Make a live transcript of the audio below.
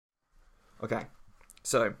Okay,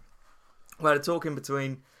 so we had a talk in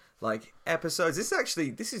between like episodes. This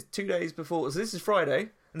is 2 days before. So this is Friday,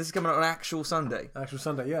 and this is coming out on actual Sunday. Actual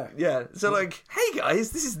Sunday, yeah. Yeah. So like, hey guys,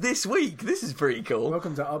 this is this week. This is pretty cool.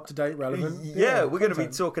 Welcome to Up to Date Relevant. Yeah, we're going to be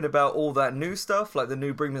content. talking about all that new stuff, like the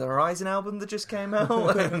new Bring Me the Horizon album that just came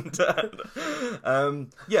out,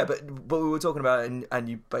 and yeah, but we were talking about it, and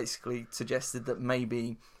you basically suggested that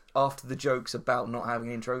maybe after the jokes about not having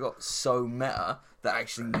an intro got so meta that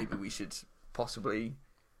actually maybe we should possibly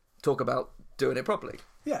talk about doing it properly.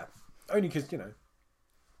 Yeah, only because, the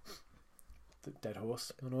dead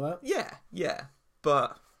horse and all that. Yeah,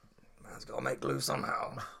 but man's got to make glue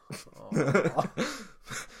somehow.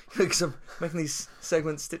 Because I'm making these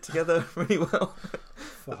segments stick together really well.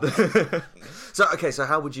 So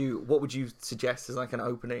what would you suggest as like an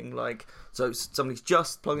opening? Like, so somebody's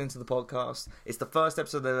just plugged into the podcast. It's the first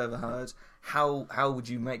episode they've ever heard. How would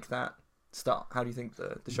you make that start? How do you think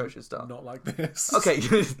the show should start? Not like this. Okay,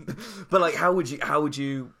 but like, how would you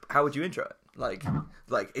intro it? Like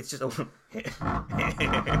it's just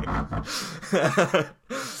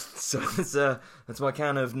so that's my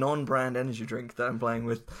can of non-brand energy drink that I'm playing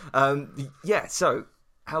with. Yeah. So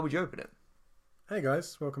how would you open it? Hey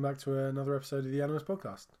guys, welcome back to another episode of the Animus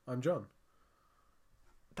Podcast. I'm John.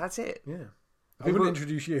 That's it. Yeah. I wouldn't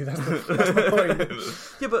introduce you. That's my point.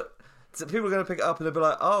 Yeah, but people are going to pick it up and they'll be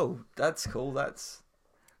like, "Oh, that's cool. That's."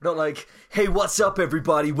 Not like, hey, what's up,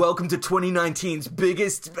 everybody? Welcome to 2019's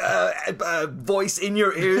biggest voice in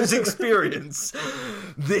your ears experience.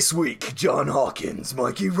 This week, John Hawkins,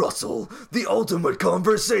 Mikey Russell, the ultimate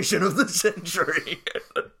conversation of the century.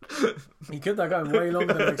 You kept that going way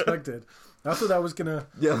longer than I expected. I thought that was gonna,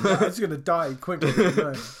 I was gonna die quickly.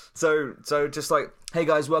 No. So just like, hey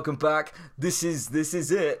guys, welcome back. This is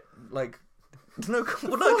it. Like. No,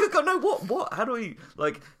 what? How do we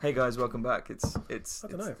like? Hey guys, welcome back. It's. I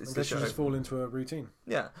don't know. It's I guess you just fall into a routine.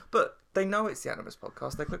 Yeah, but they know it's the Animus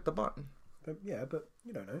Podcast. They click the button. But you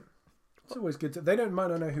don't know. It's always good. They might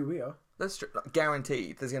not know who we are. That's true. Like,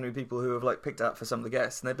 guaranteed. There's going to be people who have like picked up for some of the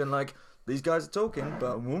guests, and they've been like, "These guys are talking,"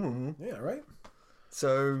 but yeah, right.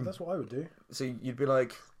 So that's what I would do. So you'd be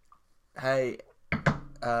like, "Hey,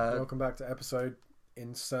 welcome back to episode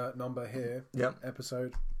insert number here." Yep.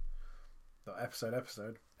 Episode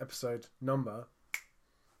number,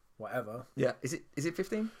 whatever. Yeah. Is it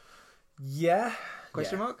 15? Yeah.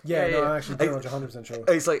 Question mark? Yeah. No, I'm actually pretty much 100% sure.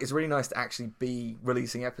 It's like it's really nice to actually be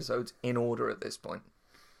releasing episodes in order at this point.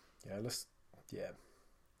 Yeah.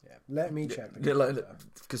 Let me check.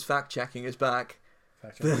 Because fact checking is back.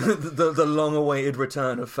 The long-awaited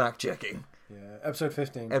return of fact checking. Yeah. Episode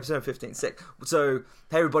 15. Episode 15. Sick. So,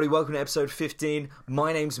 hey everybody, welcome to episode 15.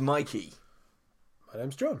 My name's Mikey. My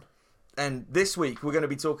name's John. And this week we're going to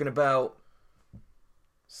be talking about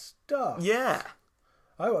stuff. Yeah.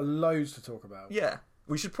 I got loads to talk about. Yeah.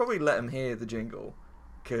 We should probably let them hear the jingle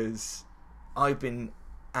because I've been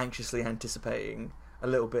anxiously anticipating a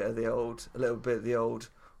little bit of the old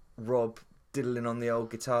Rob diddling on the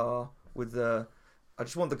old guitar with the. I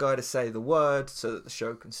just want the guy to say the word so that the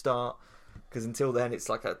show can start. Because until then, it's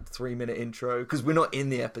like a 3-minute intro. Because we're not in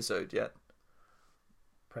the episode yet.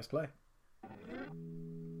 Press play.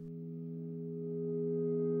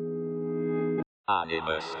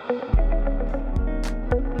 Animus.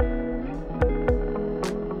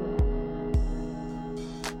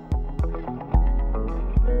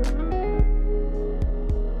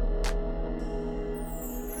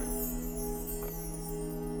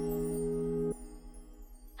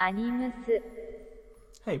 Animus.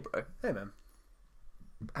 Hey, bro. Hey, man.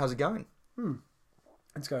 How's it going?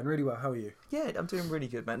 It's going really well. How are you? Yeah, I'm doing really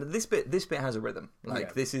good, man. This bit has a rhythm. Like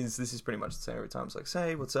Yeah. this is pretty much the same every time. It's like,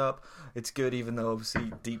 say what's up. It's good, even though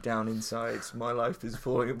obviously deep down inside my life is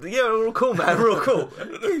falling. Yeah, we're all cool, man. We're all cool.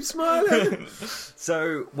 Keep smiling.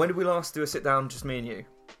 So when did we last do a sit down, just me and you?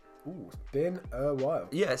 Ooh, it's been a while.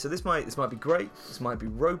 Yeah, so this might be great. This might be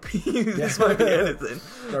ropey. This might be anything.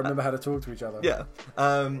 Don't remember how to talk to each other. Yeah.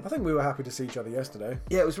 I think we were happy to see each other yesterday.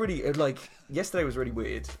 Yeah, it was really yesterday was really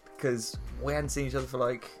weird because we hadn't seen each other for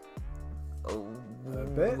like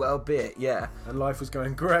a bit, yeah. And life was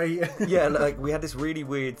going great. Yeah, like we had this really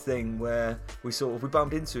weird thing where we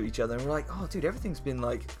bumped into each other and we're like, oh dude, everything's been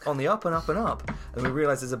like on the up and up and up, and we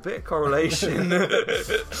realised there's a bit of correlation.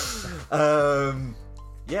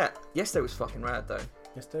 Yeah, yesterday was fucking rad though.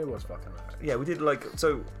 Yesterday was fucking rad. Yeah, we did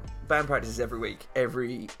band practices every week,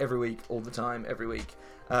 every week, all the time, every week.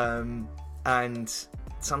 And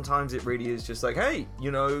sometimes it really is just like, hey,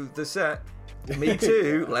 the set. Me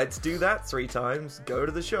too. Let's do that 3 times. Go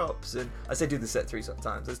to the shops, and I say do the set 3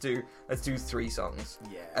 times. Let's do 3 songs.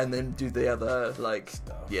 Yeah. And then do the other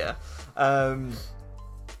stuff. Yeah.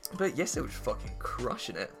 But yes, it was fucking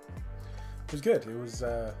crushing it. It was good. It was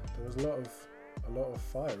there was a lot of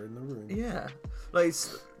fire in the room. Yeah, like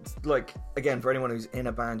it's like, again, for anyone who's in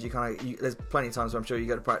a band, there's plenty of times where I'm sure you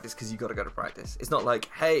go to practice because you got to go to practice. It's not like,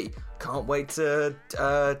 hey, can't wait to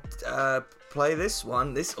play this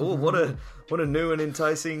one. What a new and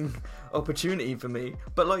enticing opportunity for me.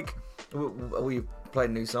 But like, we played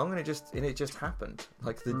a new song and it just happened.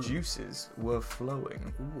 Like the juices were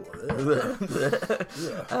flowing.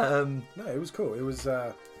 No, it was cool. It was.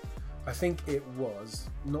 I think it was,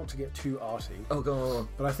 not to get too arty. Oh, go on.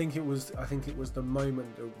 But I think it was the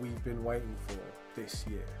moment that we've been waiting for this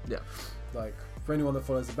year. Yeah. Like, for anyone that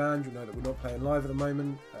follows the band, you'll know that we're not playing live at the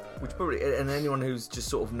moment. Which probably, and anyone who's just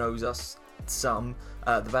sort of knows us the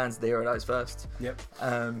band's The Hero Dies First. Yep.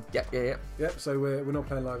 Yep. So we're not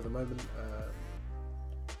playing live at the moment.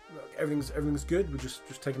 Everything's good. We're just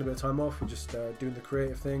taking a bit of time off. We're just doing the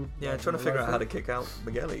creative thing. Yeah, trying to figure out how to kick out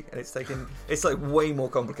Migueli, and it's like way more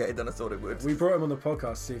complicated than I thought it would. We brought him on the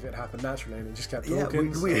podcast to see if it happened naturally, and it just kept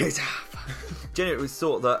talking. Genuinely, we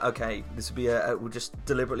thought that okay, this would be we'll just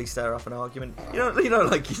deliberately stir up an argument. You know,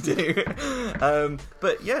 like you do.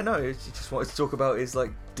 But yeah, no, you just wanted to talk about his like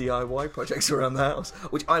DIY projects around the house,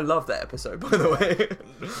 which I love that episode, by the way.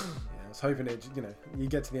 I was hoping you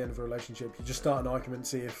get to the end of a relationship, you just start an argument,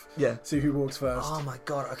 see who walks first. Oh my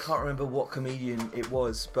god, I can't remember what comedian it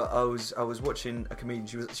was, but I was watching a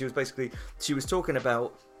comedian. She was talking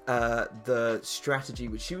about the strategy,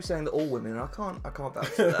 which she was saying that all women, and I can't vouch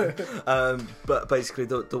for that. But basically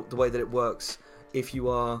the way that it works, if you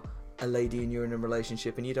are a lady and you're in a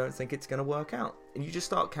relationship and you don't think it's going to work out, and you just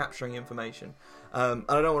start capturing information. And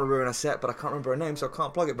I don't want to ruin her set, but I can't remember her name, so I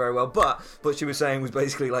can't plug it very well. But what she was saying was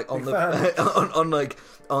basically like on the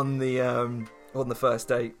first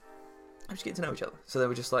date, I'm just getting to know each other. So they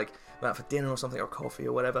were just like went out for dinner or something, or coffee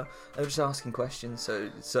or whatever. They were just asking questions.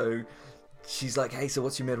 So she's like, "Hey, so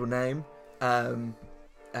what's your middle name?" And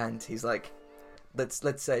he's like,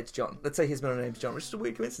 Let's say it's John. Let's say his middle name's John, which is a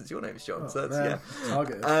weird coincidence. Your name is John, so that's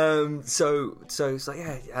target. So it's like,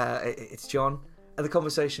 it's John, and the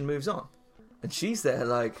conversation moves on, and she's there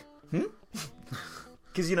like,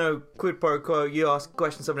 because quid pro quo. You ask a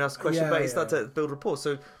question, somebody asks a question, but you start to build rapport.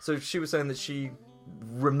 So she was saying that she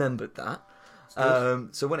remembered that.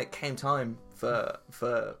 So when it came time for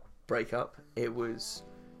breakup, it was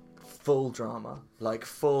full drama, like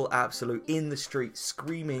full absolute in the street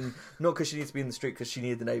screaming, not because she needs to be in the street, because she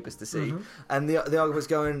needed the neighbours to see. And the argument was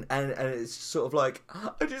going, and it's sort of like,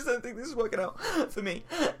 I just don't think this is working out for me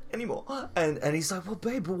anymore. And he's like, well,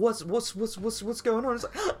 babe, what's going on? It's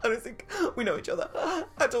like, I don't think we know each other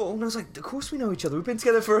at all. And I was like, of course we know each other. We've been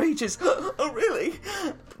together for ages. Oh, really?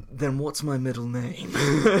 Then what's my middle name?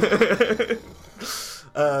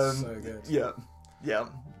 So good. Yeah.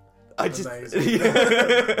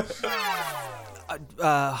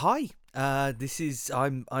 Hi.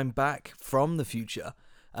 I'm back from the future.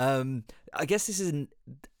 I guess this is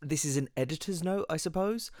an editor's note, I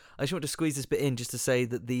suppose. I just want to squeeze this bit in just to say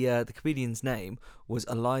that the comedian's name was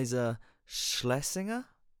Eliza Schlesinger.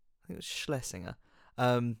 I think it was Schlesinger.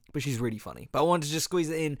 But she's really funny. But I wanted to just squeeze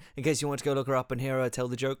it in case you want to go look her up and hear her tell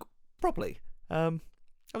the joke properly. That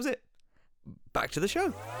was it. Back to the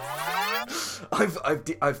show.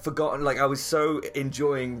 I've forgotten. Like, I was so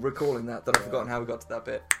enjoying recalling that I've forgotten how we got to that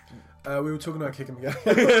bit. We were talking about kicking Miguel.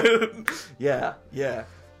 Yeah.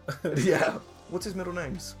 What's his middle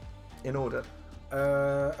names in order?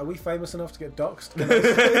 Are we famous enough to get doxxed?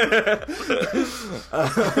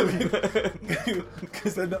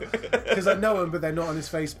 Because I know him, but they're not on his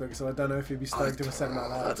Facebook, so I don't know if he'd be stoked if I said them out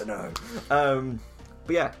loud. I don't know.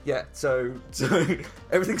 But yeah. So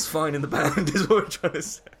everything's fine in the band, is what we're trying to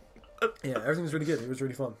say. Yeah, everything's really good. It was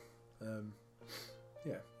really fun.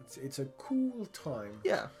 It's a cool time.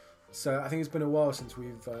 Yeah. So I think it's been a while since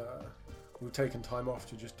we've taken time off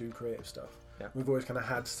to just do creative stuff. Yeah. We've always kind of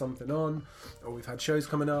had something on, or we've had shows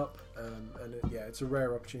coming up, and it's a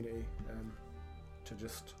rare opportunity to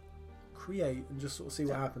just create and just sort of see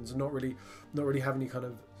what happens, and not really have any kind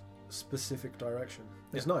of specific direction.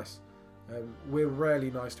 It's nice. We're rarely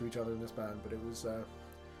nice to each other in this band, but it was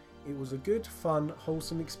a good, fun,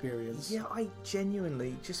 wholesome experience. Yeah, I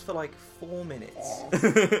genuinely, just for like 4 minutes,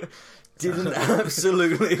 didn't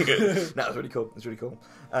absolutely... No, it was really cool.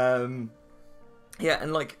 Yeah,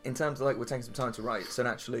 and like, in terms of like, we're taking some time to write, so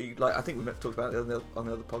naturally, like, I think we've talked about it on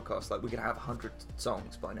the other podcast, like, we're going to have 100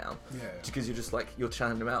 songs by now. Yeah. Just because you're just like, you're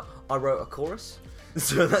channeling them out. I wrote a chorus,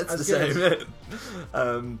 so that's the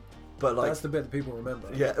same. But like... That's the bit that people remember.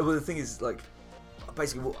 Yeah, well, the thing is, like,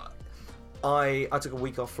 basically... I took a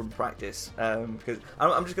week off from practice because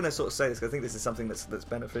I'm just going to sort of say this because I think this is something that's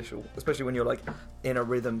beneficial, especially when you're like in a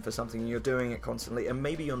rhythm for something and you're doing it constantly and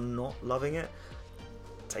maybe you're not loving it.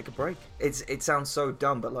 Take a break. It sounds so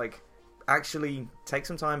dumb, but like actually take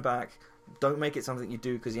some time back. Don't make it something you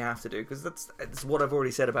do because you have to do, because that's what I've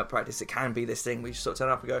already said about practice. It can be this thing we just sort of turn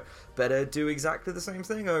up and go, better do exactly the same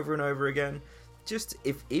thing over and over again. Just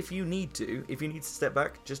if you need to step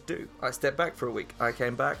back, just do. I stepped back for a week. I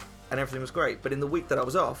came back and everything was great. But in the week that I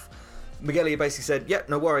was off, Miguelia basically said, "Yeah,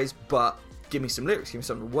 no worries, but give me some lyrics, give me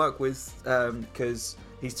something to work with," because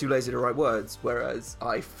he's too lazy to write words, whereas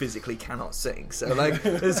I physically cannot sing. So like,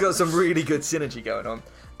 it's got some really good synergy going on,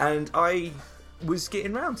 and I was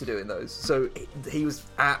getting round to doing those. So he was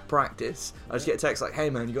at practice. I just get a text like, "Hey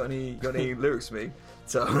man, you got any lyrics for me?"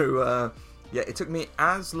 So yeah, it took me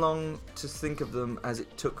as long to think of them as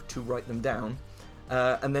it took to write them down.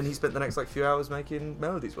 And then he spent the next like few hours making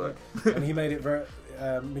melodies work. Yeah. And he made it very,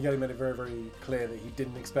 Miguel made it very, very clear that he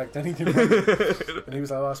didn't expect anything from it. And he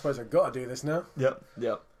was like, "I suppose I've got to do this now." Yep.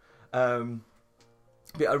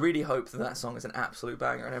 But I really hope that song is an absolute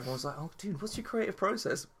banger, and everyone's like, "Oh, dude, what's your creative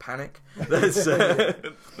process?" Panic. That's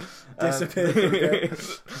disappear.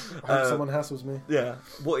 I hope someone hassles me. Yeah.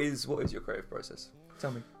 What is your creative process?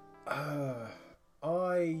 Tell me.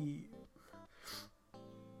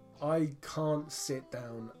 I can't sit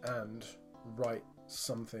down and write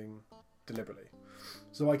something deliberately.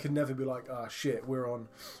 So I could never be like, shit, we're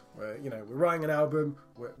writing an album.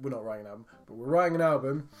 We're not writing an album, but we're writing an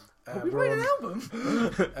album. We're an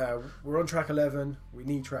album. We're on track 11. We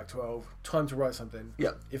need track 12. Time to write something.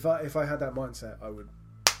 Yeah. If I had that mindset, I would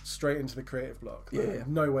straight into the creative block. Yeah.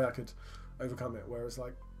 No way I could overcome it. Whereas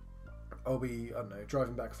like, I'll be, I don't know,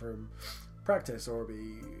 driving back from practice, or I'll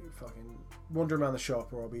be fucking wandering around the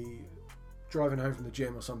shop, or I'll be driving home from the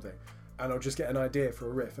gym or something, and I'll just get an idea for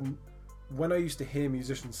a riff. And when I used to hear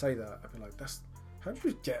musicians say that, I'd be like, how do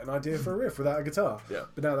you just get an idea for a riff without a guitar? Yeah.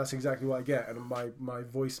 But now that's exactly what I get, and my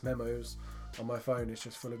voice memos on my phone is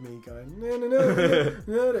just full of me going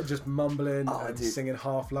no, just mumbling and singing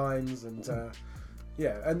half lines, and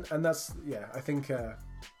and that's I think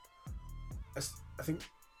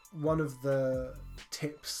one of the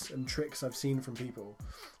tips and tricks I've seen from people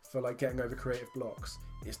for like getting over creative blocks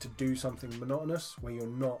is to do something monotonous where you're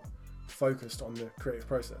not focused on the creative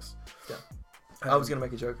process. Yeah. I was going to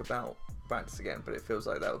make a joke about practice again, but it feels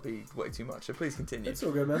like that would be way too much. So please continue. It's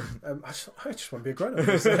all good, man. I just want to be a grown up.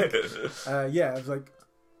 It was like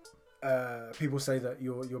people say that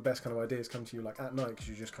your best kind of ideas come to you like at night because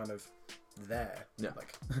you're just kind of there. Yeah.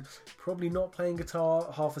 Like probably not playing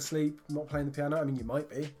guitar, half asleep, not playing the piano. I mean, you might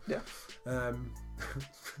be. Yeah.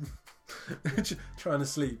 Trying to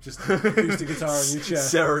sleep, just acoustic guitar on your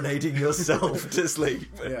chest, serenading yourself to sleep.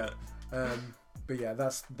 Yeah. But yeah,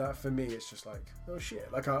 that for me. It's just like, oh shit.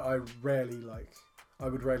 Like I would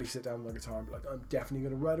rarely sit down with my guitar and be like, I'm definitely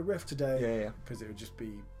going to write a riff today. Yeah. Because it would just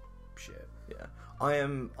be shit. Yeah. I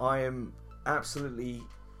am absolutely.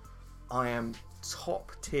 I am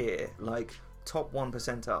top tier, like top 1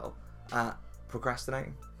 percentile at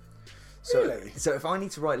procrastinating. So, really? So if I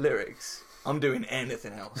need to write lyrics, I'm doing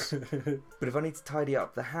anything else. But if I need to tidy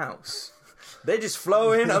up the house, they're just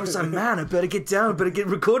flowing. I'm just like, man, I better get down, better get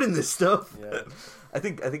recording this stuff. Yeah. I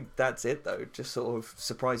think that's it though. Just sort of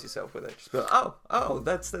surprise yourself with it. Just be like, oh,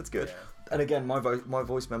 that's good. Yeah. And again, my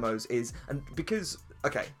voice memos is, and because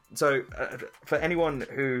okay, so for anyone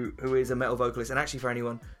who is a metal vocalist, and actually for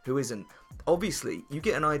anyone who isn't, obviously you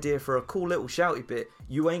get an idea for a cool little shouty bit,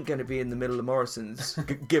 you ain't going to be in the middle of Morrison's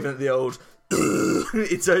giving it the old.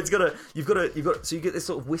 So you've got so you get this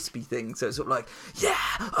sort of wispy thing, so it's sort of like, yeah,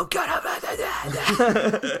 oh god,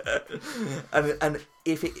 and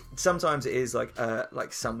if it sometimes it is like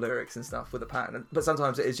some lyrics and stuff with a pattern, but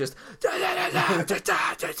sometimes it is just dude,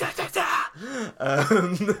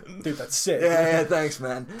 that's sick. Yeah, thanks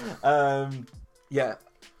man. Yeah,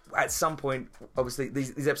 at some point, obviously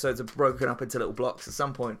these episodes are broken up into little blocks. At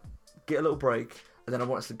some point, get a little break, and then I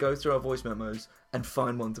want us to go through our voice memos and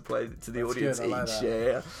find one to play to the That's audience good, I like each.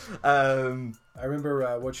 that. Yeah. I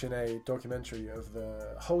remember watching a documentary of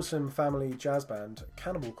the wholesome family jazz band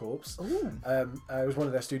Cannibal Corpse. It was one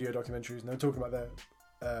of their studio documentaries, and they were talking about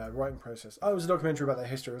their writing process. It was a documentary about their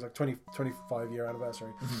history. It was like 25-year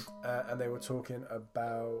anniversary. And they were talking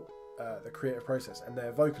about the creative process, and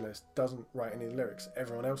their vocalist doesn't write any lyrics.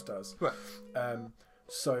 Everyone else does. Right. And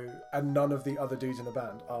none of the other dudes in the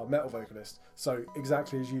band are metal vocalists. So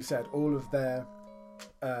exactly as you said, all of their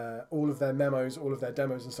memos, all of their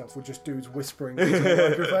demos and stuff were just dudes whispering into the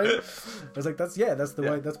microphone. I was like, that's the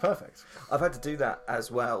way, that's perfect. I've had to do that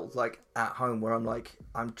as well, like at home, where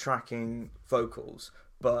I'm tracking vocals,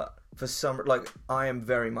 but for some, like, I am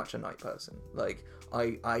very much a night person. Like,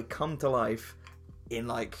 I come to life in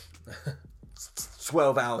like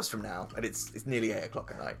 12 hours from now, and it's nearly 8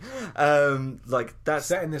 o'clock at night. Like, that's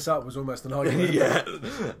Setting this up was almost an argument. yeah.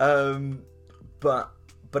 But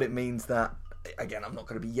it means that, again, I'm not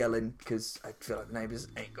going to be yelling because I feel like the neighbours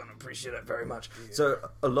ain't going to appreciate it very much. Yeah. So So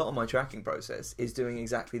a lot of my tracking process is doing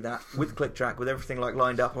exactly that with ClickTrack, with everything like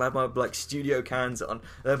lined up. I'll have my like studio cans on, and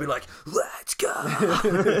they'll be like, "Let's go."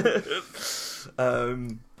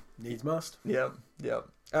 needs must. Yeah.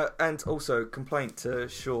 And also, complaint to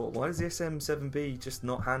Shaw. Why does the SM7B just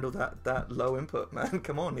not handle that low input, man?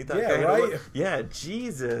 Come on, need that Yeah, gain. right? Yeah,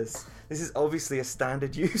 Jesus. This is obviously a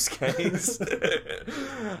standard use case.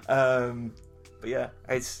 But yeah,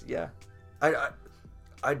 it's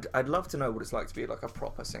I'd love to know what it's like to be like a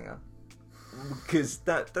proper singer, because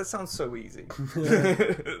that sounds so easy.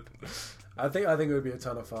 I think it would be a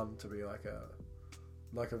ton of fun to be like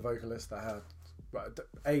a vocalist that had, well,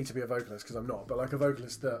 to be a vocalist, because I'm not, but like a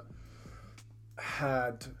vocalist that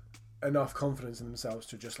had enough confidence in themselves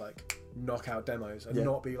to just like knock out demos and Yeah.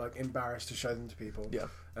 not be like embarrassed to show them to people. Yeah.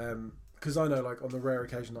 Because I know, like, on the rare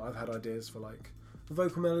occasion that I've had ideas for like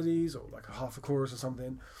vocal melodies or like a half a chorus or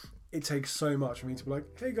something, it takes so much for me to be like,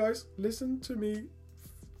 hey guys, listen to me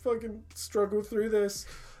fucking struggle through this.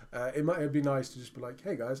 It'd be nice to just be like,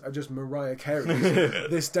 hey guys, I just Mariah Carey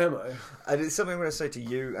this demo. And it's something I'm going to say to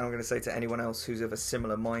you, and I'm going to say to anyone else who's of a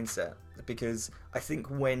similar mindset, because I think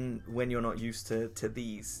when you're not used to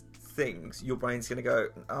these things, your brain's going to go,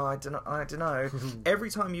 oh, I don't know. Every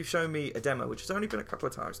time you've shown me a demo, which has only been a couple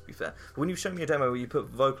of times to be fair, but when you've shown me a demo where you put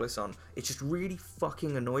vocalists on, it just really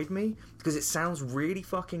fucking annoyed me, because it sounds really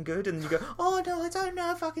fucking good, and you go, oh no, I don't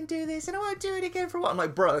know if I can do this, and I won't do it again for a while. I'm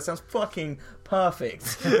like, bro, that sounds fucking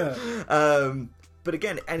perfect. But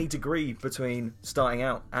again, any degree between starting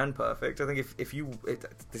out and perfect, I think if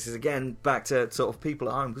this is again back to sort of people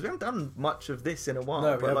at home, because we haven't done much of this in a while,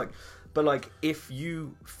 No, we haven't. But like, if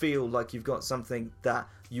you feel like you've got something that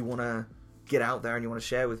you want to get out there and you want to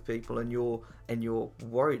share with people, and you're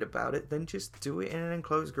worried about it, then just do it in an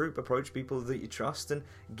enclosed group. Approach people that you trust and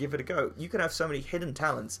give it a go. You can have so many hidden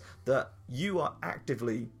talents that you are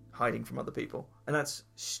actively hiding from other people, and that's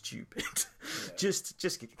stupid. Yeah. Just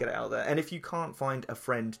get it out there. And if you can't find a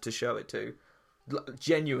friend to show it to,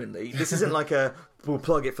 genuinely, this isn't like we'll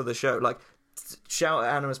plug it for the show. Like, shout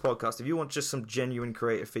at Animus Podcast if you want just some genuine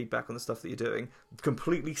creative feedback on the stuff that you're doing,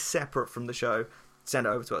 completely separate from the show. Send it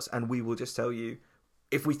over to us, and we will just tell you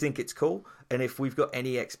if we think it's cool, and if we've got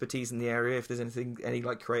any expertise in the area, if there's any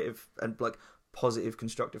like creative and like positive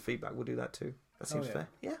constructive feedback, we'll do that too. That seems fair.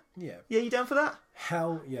 Yeah, you down for that?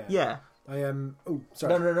 Hell yeah. Yeah. I am. Oh,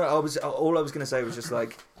 sorry. No. All I was gonna say was just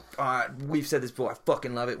like, we've said this before. I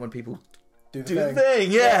fucking love it when people Do do the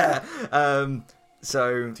thing. Yeah.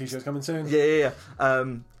 So T-shirts coming soon. yeah.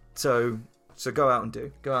 So go out and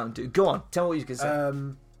do. Go on. Tell me what you can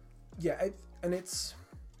say.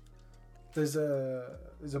 There's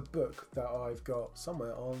a book that I've got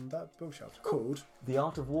somewhere on that bookshelf called The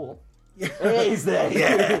Art of War. It is there.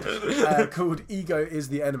 Yeah. called Ego is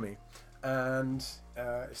the Enemy, and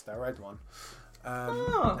it's the red one,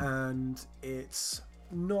 and it's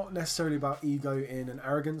not necessarily about ego in an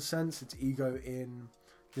arrogant sense. It's ego in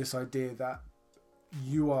this idea that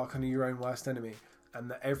you are kind of your own worst enemy,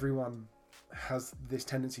 and that everyone has this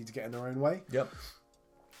tendency to get in their own way. Yep.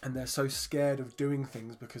 And they're so scared of doing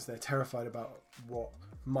things because they're terrified about what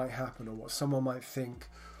might happen or what someone might think,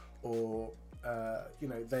 or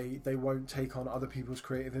they won't take on other people's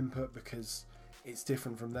creative input because it's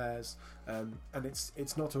different from theirs. And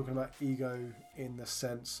it's not talking about ego in the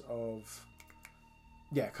sense of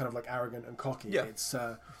kind of like arrogant and cocky. Yeah.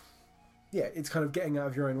 It's kind of getting out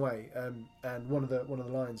of your own way. And one of the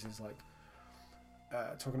lines is like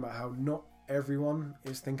talking about how not everyone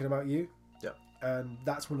is thinking about you. Yeah. And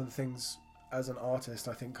that's one of the things as an artist,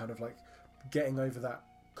 I think, kind of like getting over that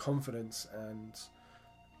confidence and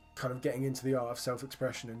kind of getting into the art of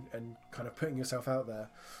self-expression and kind of putting yourself out there.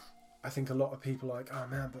 I think a lot of people are like, oh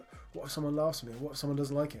man, but what if someone laughs at me? What if someone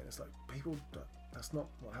doesn't like it? It's like, people don't, that's not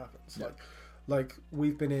what happens. Yeah. Like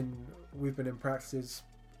we've been in practices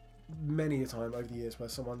many a time over the years where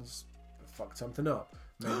someone's fucked something up,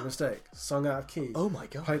 made a mistake, sung out of key. Oh my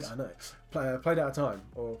god. Played out of time,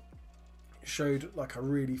 or showed like a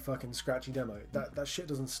really fucking scratchy demo. That shit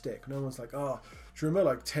doesn't stick. No one's like, oh, do you remember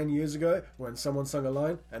like 10 years ago when someone sung a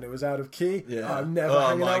line and it was out of key? Yeah. I'm never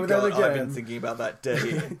hanging out with them again. I've been thinking about that day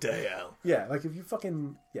in, day out. Yeah, like if you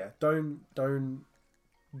fucking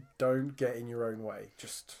don't get in your own way.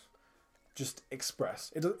 Just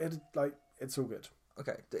express. It like it's all good.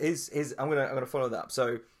 Okay. I'm gonna follow that up.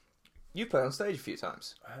 So You've played on stage a few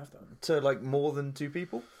times. I have done. To, like, more than 2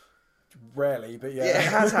 people? Rarely, but yeah. Yeah, it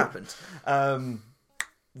has happened.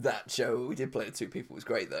 That show we did play to 2 people was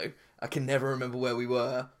great, though. I can never remember where we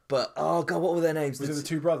were, but, oh, God, what were their names? Was it the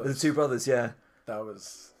 2 brothers? The 2 brothers, yeah.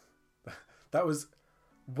 That was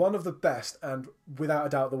one of the best and without a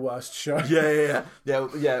doubt the worst show. Yeah.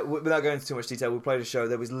 Without going into too much detail, we played a show.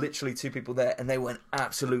 There was literally 2 people there, and they went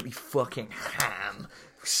absolutely fucking ham.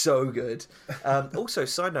 So good. Also,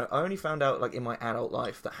 side note, I only found out like in my adult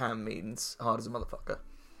life that ham means hard as a motherfucker.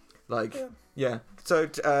 Like, yeah. So,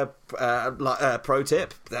 pro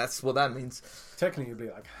tip, that's what that means. Technically, it'd be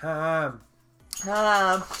like ham.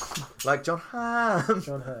 Ham, like John Hamm.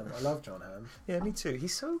 John Hamm. I love John Hamm. Yeah, me too.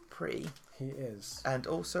 He's so pretty. He is. And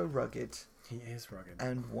also rugged. He is rugged.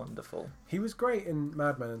 And wonderful. He was great in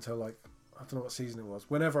Mad Men until, like, I don't know what season it was.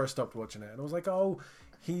 Whenever I stopped watching it. And I was like, oh,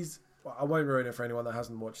 well, I won't ruin it for anyone that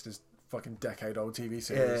hasn't watched this fucking decade-old TV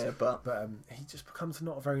series. Yeah, but he just becomes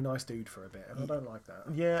not a very nice dude for a bit. And I don't like that.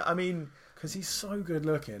 Yeah, I mean... Because he's so good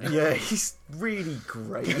looking. Yeah, he's really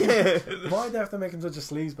great. Why do they have to make him such a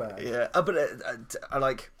sleazebag? Yeah, but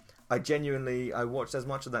I genuinely, I watched as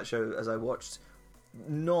much of that show as I watched,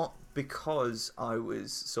 not because I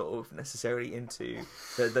was sort of necessarily into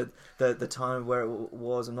the time where it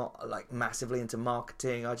was. I'm not like massively into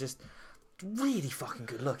marketing. I just really fucking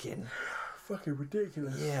good looking. Fucking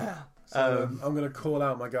ridiculous. Yeah. So, I'm going to call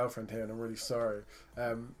out my girlfriend here, and I'm really sorry.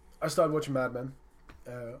 I started watching Mad Men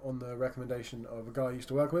on the recommendation of a guy I used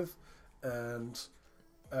to work with, and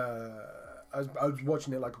I was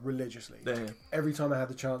watching it like religiously. Yeah. Every time I had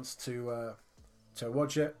the chance to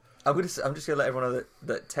watch it. I'm just gonna let everyone know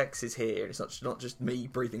that Tex is here, and it's not just me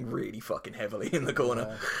breathing really fucking heavily in the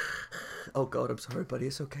corner. Oh God, I'm sorry, buddy.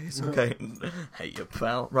 It's okay. It's okay. Hey, you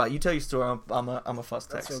pal. Right, you tell your story. I'm a fuss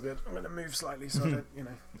Tex. That's all good. I'm gonna move slightly so I don't,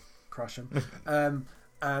 crush him. And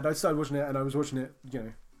I started watching it, and I was watching it,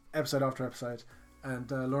 episode after episode.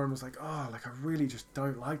 And Lauren was like, "Oh, like I really just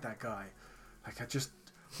don't like that guy. Like I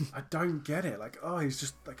don't get it. Like, oh, he's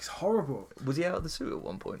just like, he's horrible." Was he out of the suit at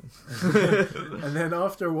one point? And then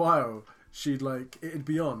after a while, it'd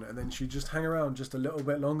be on, and then she'd just hang around just a little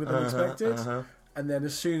bit longer than expected. And then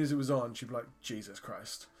as soon as it was on, she'd be like, "Jesus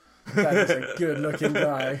Christ, that is a good-looking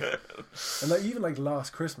guy." And like even like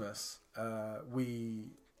last Christmas,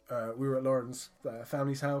 we were at Lauren's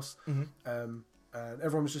family's house. And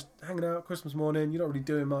everyone was just hanging out Christmas morning. You're not really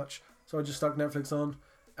doing much, so I just stuck Netflix on,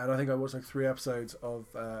 and I think I watched like 3 episodes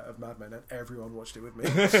of Mad Men, and everyone watched it with me.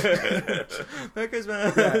 Merry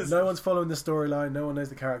Christmas. Yeah, no one's following the storyline. No one knows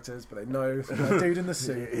the characters, but they know that dude in the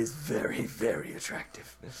suit is very, very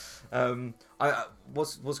attractive.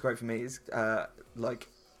 What's great for me is like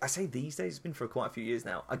I say these days, it's been for quite a few years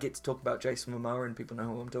now. I get to talk about Jason Momoa, and people know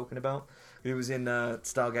who I'm talking about. He was in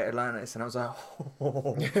Stargate Atlantis, and I was like,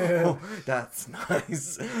 oh, that's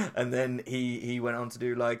nice. And then he went on to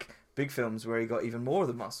do like big films where he got even more of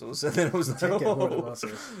the muscles, and then I was like, oh,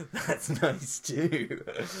 that's nice too.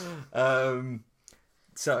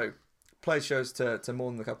 So, play shows to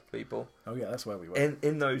more than a couple of people. Oh yeah, that's where we were.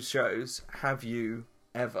 In those shows, have you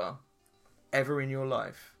ever in your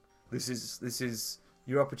life? This is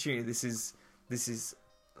your opportunity. This is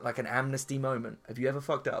like an amnesty moment. Have you ever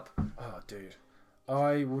fucked up? Oh, dude.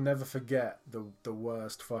 I will never forget the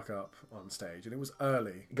worst fuck up on stage. And it was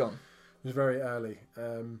early. Gone. It was very early.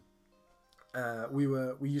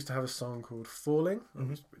 We used to have a song called Falling.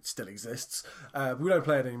 Mm-hmm. It still exists. We don't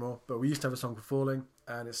play it anymore, but we used to have a song called Falling.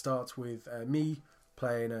 And it starts with me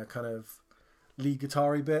playing a kind of lead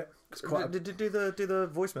guitar-y bit. Do the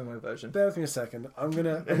voice memo version. Bear with me a second. I'm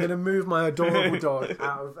gonna move my adorable dog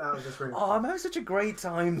out of this room. Oh, I'm having such a great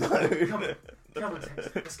time though. Come on, Tex,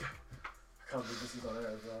 let's go. I can't believe this is on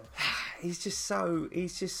air as well. He's just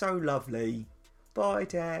so lovely. Bye,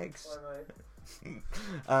 Tex. Bye, mate.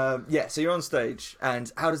 Yeah. So you're on stage, and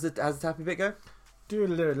how does the happy bit go? I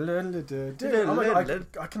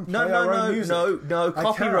can play our own music. No,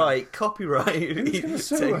 copyright. Who's gonna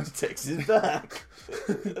sue us? Tex is back.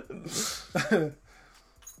 So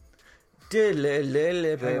this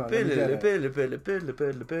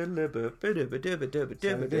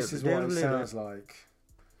is what it sounds like.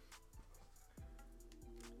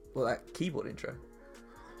 Well, that keyboard intro.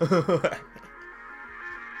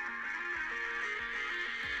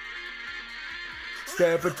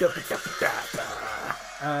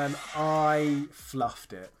 And I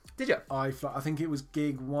fluffed it. Did you? I think it was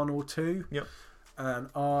gig 1 or 2. Yep. And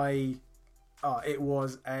it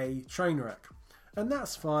was a train wreck. And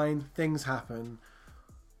that's fine. Things happen.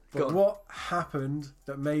 But what happened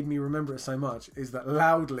that made me remember it so much is that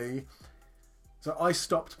loudly... So I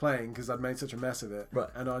stopped playing because I'd made such a mess of it. Right.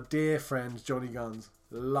 And our dear friend Johnny Guns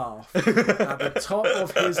laugh at the top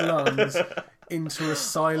of his lungs into a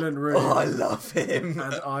silent room. Oh, I love him.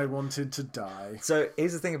 And I wanted to die. So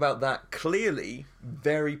here's the thing about that clearly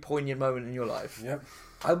very poignant moment in your life. Yep.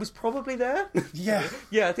 I was probably there. Yeah.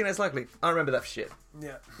 Yeah, I think that's likely. I remember that for shit.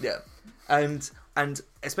 Yeah. Yeah. And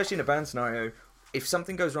especially in a band scenario, if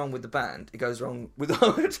something goes wrong with the band, it goes wrong with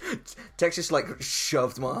Tex just like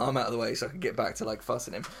shoved my arm out of the way so I could get back to like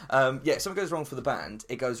fussing him. Yeah, if something goes wrong for the band,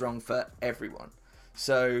 it goes wrong for everyone.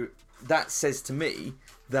 So that says to me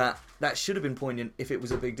that should have been poignant if it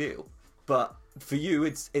was a big deal. But for you,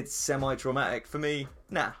 it's semi-traumatic. For me,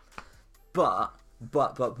 nah. But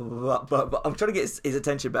I'm trying to get his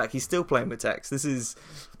attention back. He's still playing with Tex.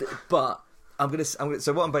 But I'm gonna.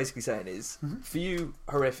 So what I'm basically saying is, for you,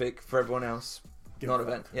 horrific. For everyone else,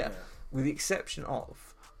 non-event. Yeah. With the exception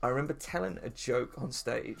of, I remember telling a joke on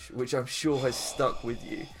stage, which I'm sure has stuck with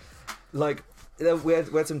you. Like we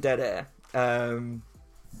had some dead air.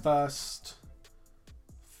 First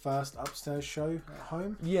upstairs show at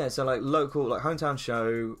home. Yeah, so like local, like hometown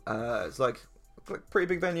show. It's like pretty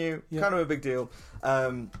big venue, kind of a big deal.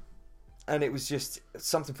 And it was just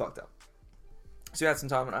something fucked up. So we had some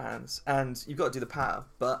time on our hands, and you've got to do the patter,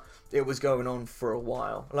 but it was going on for a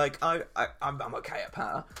while. Like I'm okay at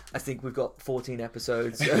patter. I think we've got 14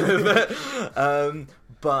 episodes, but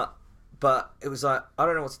it was like, I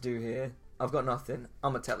don't know what to do here. I've got nothing.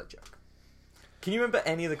 I'm gonna tell a joke. Can you remember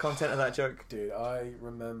any of the content of that joke? Dude, I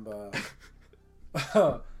remember.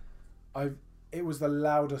 It was the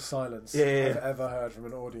loudest silence I've ever heard from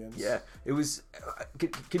an audience. Yeah, it was.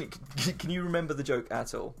 Can you remember the joke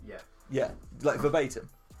at all? Yeah. Yeah, like verbatim.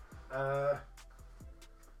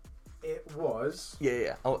 It was.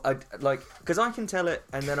 Yeah. I like, because I can tell it,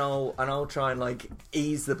 and then I'll try and like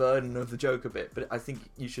ease the burden of the joke a bit. But I think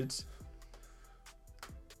you should.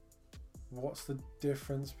 What's the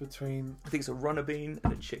difference between? I think it's a runner bean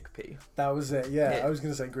and a chickpea. That was it. Yeah. I was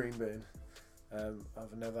going to say green bean.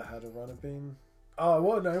 I've never had a runner bean. Oh,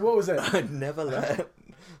 what? No, what was it? I'd never let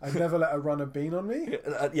a runner bean on me.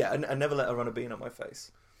 Yeah, I never let a runner bean on my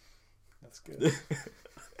face. That's good.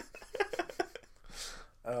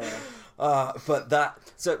 But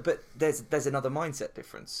there's another mindset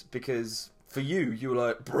difference, because for you were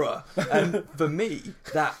like, bruh, and for me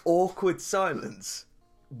that awkward silence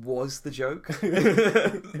was the joke,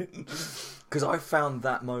 because I found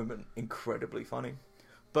that moment incredibly funny.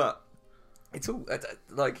 But it's all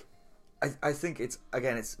like, I think it's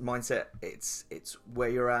mindset. It's where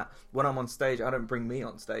you're at. When I'm on stage, I don't bring me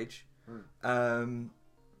on stage.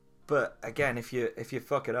 But again, if you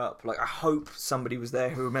fuck it up, like, I hope somebody was there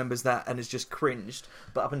who remembers that and has just cringed.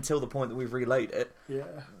 But up until the point that we've relayed it,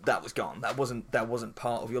 that was gone. That wasn't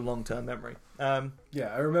part of your long term memory.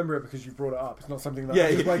 Yeah, I remember it because you brought it up. It's not something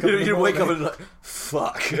that you wake up and like,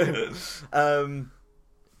 fuck.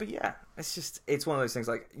 But yeah, it's one of those things,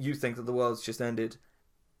 like, you think that the world's just ended.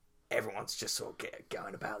 Everyone's just sort of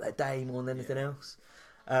going about their day more than anything else.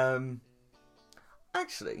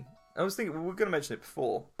 Actually, I was thinking, we were going to mention it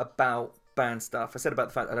before about band stuff. I said about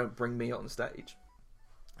the fact I don't bring me on stage,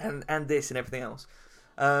 and this and everything else.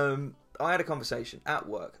 I had a conversation at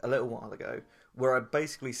work a little while ago where I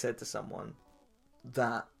basically said to someone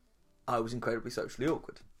that I was incredibly socially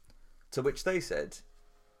awkward. To which they said,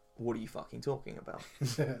 "What are you fucking talking about?"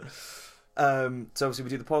 So obviously we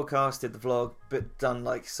do the podcast, did the vlog, but done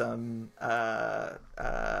like some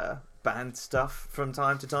band stuff from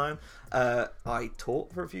time to time. I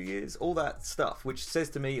taught for a few years, all that stuff, which says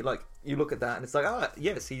to me, like, you look at that and it's like,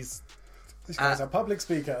 yes, he's this guy's a public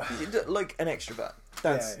speaker, like an extrovert.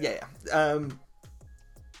 That's yeah.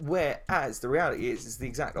 Whereas the reality is the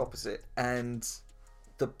exact opposite, and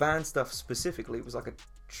the band stuff specifically was like a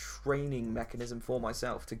training mechanism for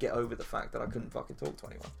myself to get over the fact that I couldn't fucking talk to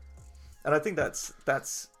anyone. And I think that's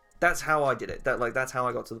how I did it. That's how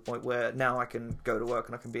I got to the point where now I can go to work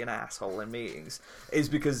and I can be an asshole in meetings. Is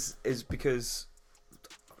because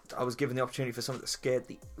I was given the opportunity for something that scared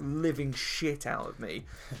the living shit out of me,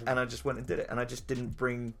 and I just went and did it. And I just didn't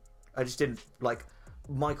like,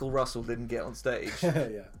 Michael Russell didn't get on stage.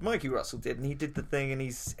 Yeah. Mikey Russell did, and he did the thing, and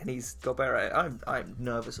he's got better at it. I'm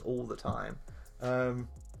nervous all the time.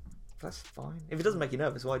 That's fine. If it doesn't make you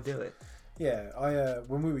nervous, why do it? Yeah, I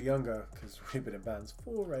when we were younger, because we've been in bands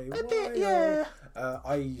for a while. Bit, yeah.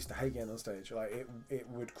 I used to hate getting on stage. Like, it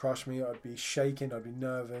would crush me. I'd be shaking. I'd be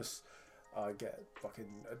nervous. I'd get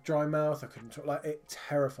fucking a dry mouth. I couldn't talk. Like, it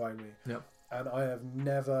terrified me. Yep. And I have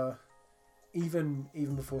never, even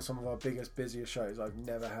before some of our biggest, busiest shows, I've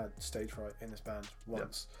never had stage fright in this band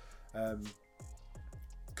once.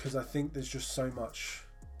 Because I think there's just so much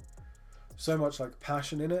like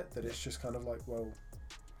passion in it that it's just kind of like, well,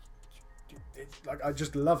 like I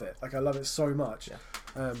just love it. Like I love it so much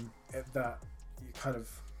that you kind of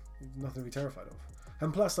nothing to be terrified of.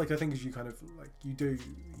 And plus, like I think as you kind of like you do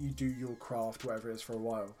your craft, whatever it is, for a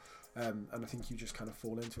while, and I think you just kind of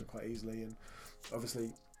fall into it quite easily. And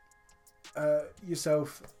obviously,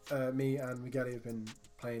 yourself, me, and Miguel have been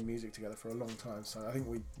playing music together for a long time, so I think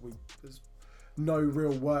we there's no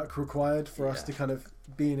real work required for us to kind of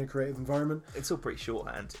be in a creative environment. It's all pretty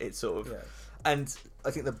shorthand. It's sort of, and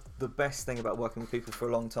I think the best thing about working with people for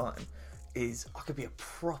a long time is I could be a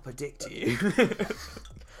proper dick to you.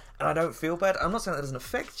 And I don't feel bad. I'm not saying that doesn't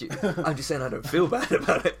affect you. I'm just saying I don't feel bad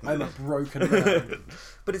about it. I'm a broken man.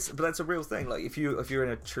 but that's a real thing. Like if you're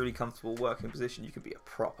in a truly comfortable working position, you can be a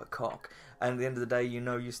proper cock. And at the end of the day,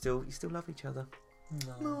 you still love each other.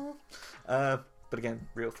 No. But again,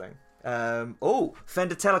 real thing. Fender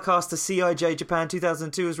Telecaster CIJ Japan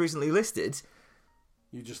 2002 was recently listed.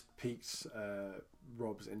 You just piqued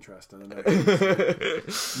Rob's interest, and I know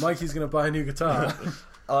Mikey's going to buy a new guitar.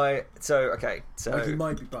 So Mikey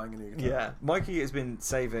might be buying a new guitar. Yeah, Mikey has been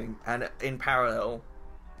saving and in parallel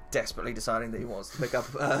desperately deciding that he wants to pick up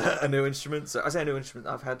a new instrument. So I say a new instrument,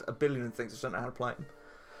 I've had a billion things, I just don't know how to play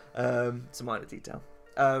them. It's a minor detail.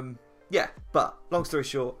 But long story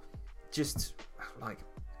short, just like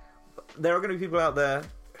there are going to be people out there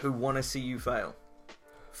who want to see you fail.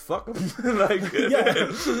 Fuck them.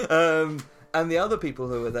 And the other people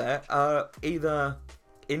who are there are either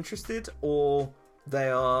interested or they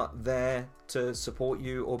are there to support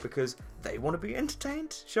you, or because they want to be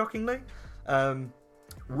entertained. Shockingly,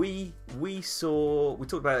 we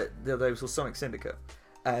talked about it the other day. We saw Sonic Syndicate,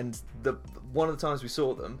 and one of the times we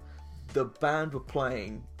saw them, the band were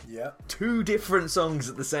playing two different songs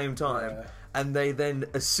at the same time, and they then,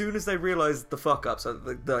 as soon as they realised the fuck up, so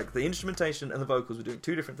the instrumentation and the vocals were doing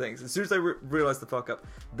two different things. As soon as they realised the fuck up,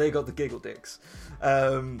 they got the giggle dicks,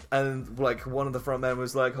 and like one of the front men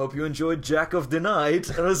was like, "Hope you enjoyed Jack of Denied,"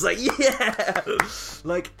 and I was like, "Yeah!"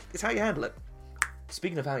 Like it's how you handle it.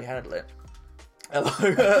 Speaking of how you handle it,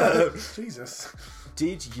 hello, Jesus,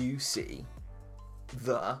 did you see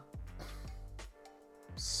the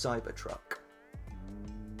Cybertruck?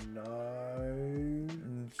 No.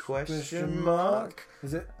 Question mark?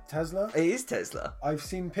 Is it Tesla? It is Tesla. I've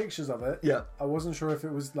seen pictures of it. Yeah. I wasn't sure if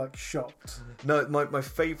it was like shopped. No, my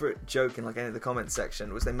favourite joke in like any of the comments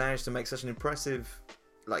section was they managed to make such an impressive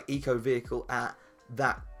like eco vehicle at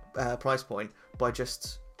that price point by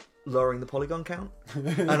just lowering the polygon count,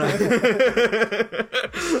 which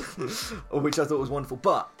I thought was wonderful.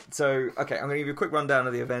 But so okay, I'm going to give you a quick rundown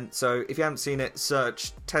of the event. So if you haven't seen it,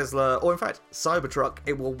 search Tesla, or in fact Cybertruck.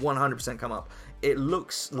 It will 100% come up. It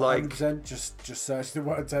looks like 100%, just search the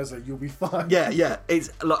word Tesla, you'll be fine. Yeah. It's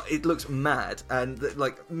like it looks mad, and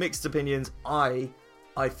like mixed opinions. I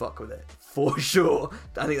fuck with it for sure.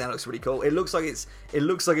 I think that looks really cool. It looks like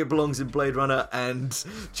it belongs in Blade Runner, and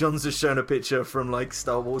John's just shown a picture from like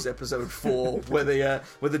Star Wars Episode 4 where the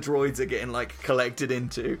droids are getting like collected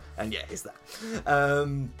into, and it's that.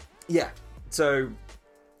 So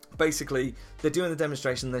basically, they're doing the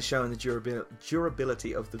demonstration. They're showing the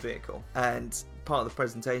durability of the vehicle, and part of the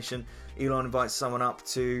presentation, Elon invites someone up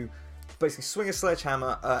to basically swing a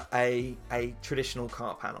sledgehammer at a traditional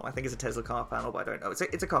car panel. I think it's a Tesla car panel, but I don't know.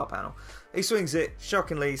 It's a car panel. He swings it,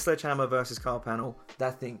 shockingly, sledgehammer versus car panel.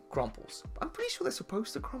 That thing crumples. I'm pretty sure they're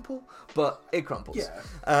supposed to crumple, but it crumples.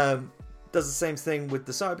 Yeah. Does the same thing with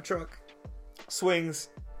the Cybertruck. Swings,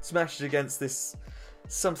 smashes against this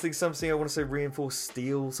something. I want to say reinforced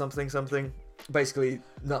steel, something. Basically,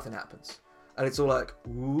 nothing happens. And it's all like,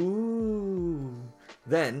 ooh.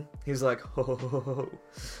 Then he's like, oh,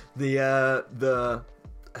 the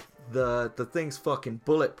thing's fucking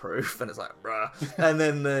bulletproof, and it's like, bruh. And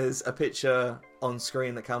then there's a picture on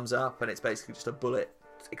screen that comes up, and it's basically just a bullet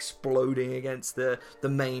exploding against the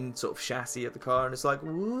main sort of chassis of the car, and it's like,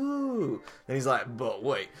 woo. And he's like, but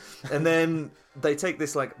wait. And then they take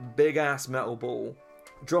this like big ass metal ball,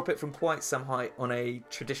 drop it from quite some height on a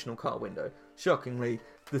traditional car window. Shockingly,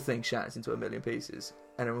 the thing shatters into a million pieces.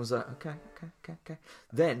 And everyone's like, okay.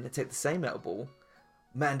 Then they take the same metal ball.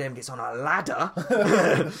 Mandem gets on a ladder,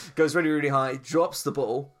 goes really, really high, drops the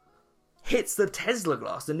ball, hits the Tesla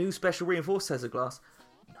glass, the new special reinforced Tesla glass.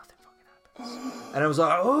 Nothing fucking happens. And I was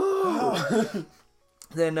like, oh.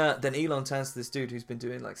 Then Elon turns to this dude who's been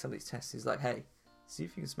doing like some of these tests. He's like, hey, see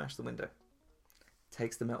if you can smash the window.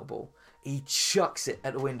 Takes the metal ball. He chucks it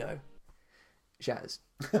at the window. Shatters.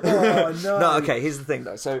 Oh, no. No, okay, here's the thing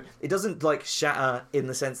though. So it doesn't like shatter in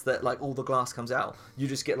the sense that like all the glass comes out. You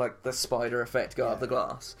just get like the spider effect go up the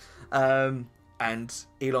glass. And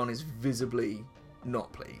Elon is visibly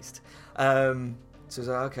not pleased. So he's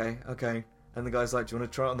like, okay. And the guy's like, do you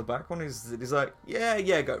want to try it on the back one? He's like,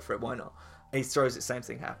 yeah, go for it. Why not? And he throws it, same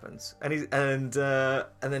thing happens. And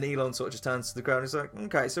then Elon sort of just turns to the crowd and he's like,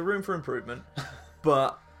 okay, so room for improvement.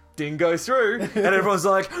 But didn't go through. And everyone's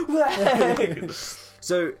like, "Way!"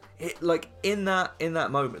 So, in that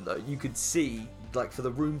moment, though, you could see, like, for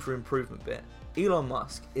the room for improvement bit, Elon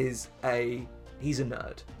Musk he's a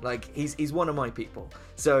nerd. Like, he's one of my people.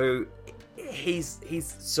 So, he's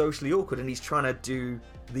socially awkward and he's trying to do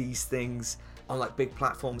these things on, like, big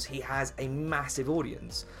platforms. He has a massive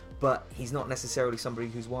audience, but he's not necessarily somebody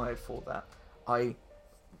who's wired for that. I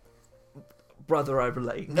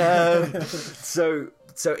relate.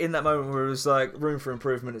 So in that moment where it was like room for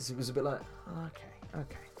improvement, it was a bit like,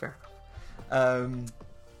 okay, fair enough.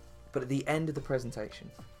 But at the end of the presentation,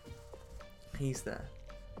 he's there.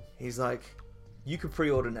 He's like, you can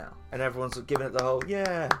pre-order now, and everyone's giving it the whole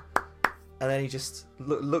yeah. And then he just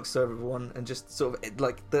looks to everyone and just sort of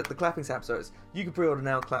like the clapping sound. So it's, you can pre-order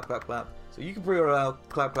now, clap, clap, clap. So you can pre-order now,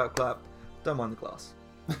 clap, clap, clap. Don't mind the glass.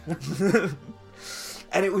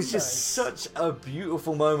 And it was just such a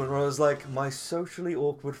beautiful moment where I was like, my socially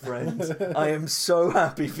awkward friend, I am so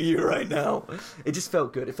happy for you right now. It just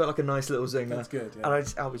felt good. It felt like a nice little zinger. That's good, yeah.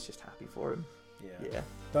 And I was just happy for him. Yeah.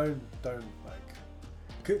 Don't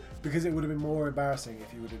like... Because it would have been more embarrassing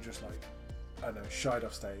if you would have just, like, I don't know, shied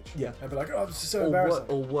off stage. Yeah. And be like, oh, this is so embarrassing.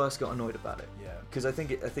 Or worse, got annoyed about it. Yeah. Because I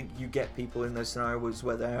think you get people in those scenarios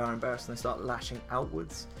where they are embarrassed and they start lashing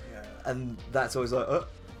outwards. Yeah. And that's always like, oh,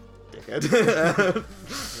 dickhead.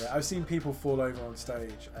 Yeah, I've seen people fall over on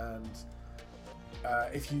stage, and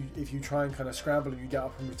if you try and kind of scramble and you get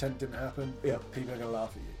up and pretend it didn't happen, yeah, people are going to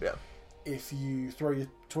laugh at you. Yeah. If you throw your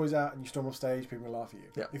toys out and you storm off stage, people will laugh at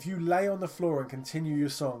you. Yeah. If you lay on the floor and continue your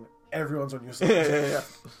song, everyone's on your side.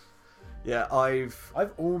 Yeah, I've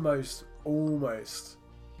almost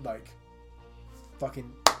like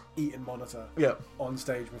fucking eaten monitor on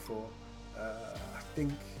stage before. I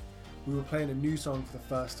think we were playing a new song for the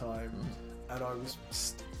first time, and I was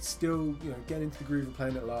still, getting into the groove of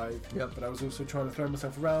playing it live. But I was also trying to throw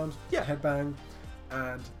myself around, headbang,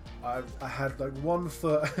 and I had like 1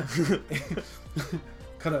 foot,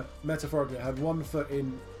 kind of metaphorically, I had 1 foot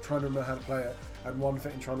in trying to remember how to play it, and 1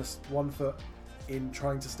 foot in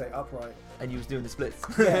trying to stay upright. And you was doing the splits.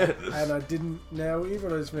 And I didn't nail either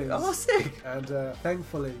of those things. Oh, sick! And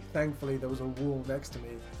thankfully, there was a wall next to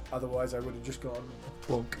me. Otherwise, I would have just gone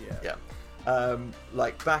plonk. Yeah.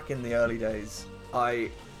 Like back in the early days, I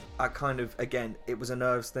kind of, again, it was a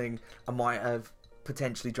nerves thing. I might have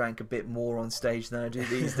potentially drank a bit more on stage than I do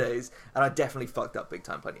these days, and I definitely fucked up big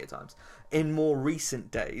time plenty of times. In more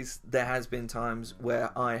recent days, there has been times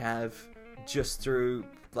where I have, just through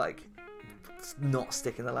like not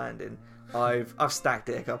sticking the landing, I've stacked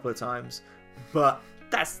it a couple of times, but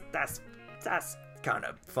that's kind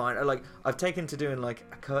of fine. Like, I've taken to doing like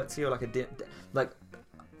a curtsy or like I did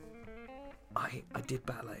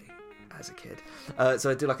ballet as a kid,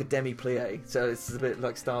 so I did like a demi-plie, so it's a bit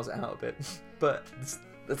like styles it out a bit, but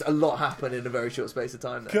there's a lot happened in a very short space of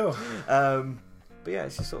time there. Cool. But yeah,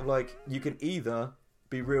 it's just sort of like, you can either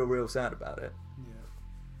be real sad about it,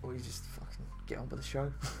 or you just fucking get on with the show.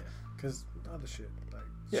 Because other shit,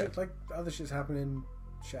 other shit's happening,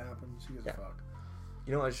 shit happens, who gives a fuck?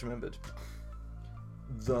 You know what I just remembered?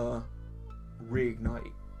 The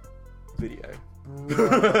Reignite video.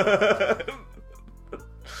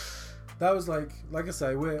 That was like I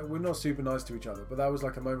say, we're not super nice to each other, but that was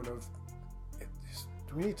like a moment of,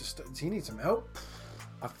 do we need to? Does he need some help?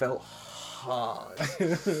 I felt hard.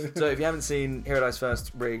 So if you haven't seen Here Dies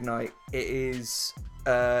First Reignite, it is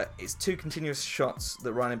it's 2 continuous shots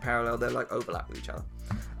that run in parallel. They're like overlap with each other.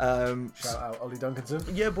 Shout out Ollie Duncanson.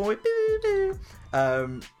 Yeah, boy.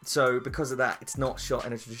 So because of that, it's not shot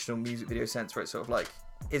in a traditional music video sense where it's sort of like,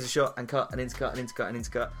 here's a shot and cut and intercut and intercut and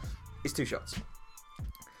intercut. It's 2 shots.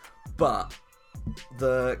 But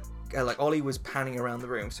like Ollie was panning around the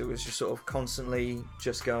room, so it was just sort of constantly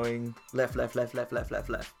just going left.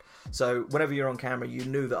 So whenever you're on camera, you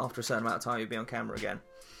knew that after a certain amount of time you'd be on camera again.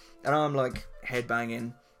 And I'm like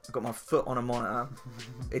headbanging, I've got my foot on a monitor,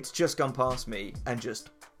 it's just gone past me, and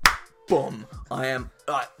just boom, I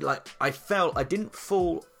didn't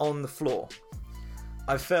fall on the floor,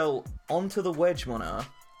 I fell onto the wedge monitor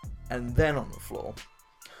and then on the floor.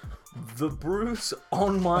 The bruise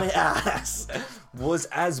on my ass was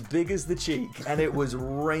as big as the cheek, and it was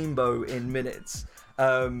rainbow in minutes.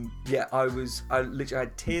 I literally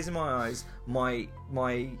had tears in my eyes. My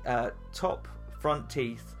top front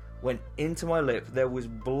teeth went into my lip. There was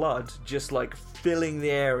blood just like filling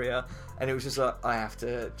the area, and it was just like, I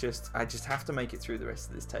just have to make it through the rest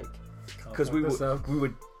of this take, because we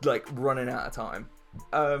were like running out of time.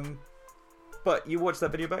 but you watch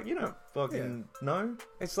that video back, you don't fucking know.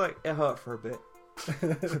 It's like, it hurt for a bit.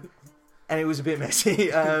 And it was a bit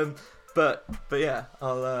messy. But yeah,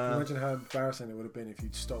 I'll... Imagine how embarrassing it would have been if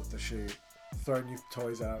you'd stopped the shoot, thrown your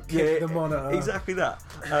toys out, kicked the monitor. Exactly that.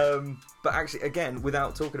 But actually, again,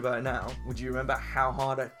 without talking about it now, would you remember how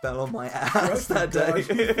hard I fell on my ass that day?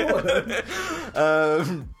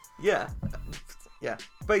 Yeah.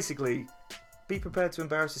 Basically, be prepared to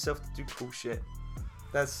embarrass yourself to do cool shit.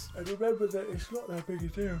 And remember that it's not that big a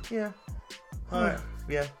deal. Yeah. Alright.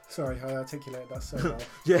 Yeah. Sorry, I articulated that so well.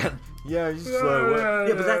 Yeah. Just like,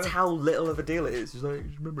 yeah, but that's how little of a deal it is. Just like,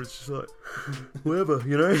 remember, it's just like whatever,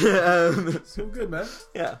 you know. It's all good, man.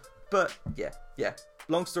 Yeah. But yeah.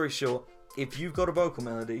 Long story short, if you've got a vocal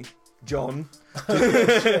melody, John,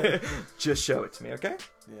 just show it to me, okay?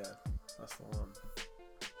 Yeah, that's the one.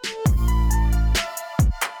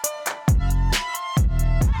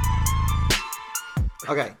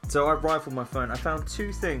 Okay, so I've rifled my phone. I found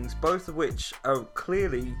two things, both of which are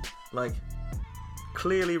clearly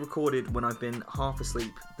recorded when I've been half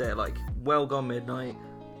asleep. They're like well gone midnight.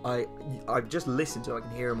 I've just listened to it. I can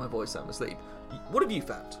hear it in my voice that I'm asleep. What have you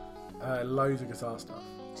found? Loads of guitar stuff.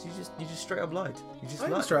 So you just straight up lied. You just I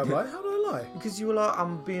didn't straight up lie. How did I lie? Because you were like,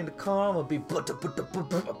 I'm gonna be in the car. I'm gonna be.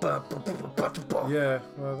 Yeah,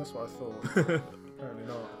 well, that's what I thought. Apparently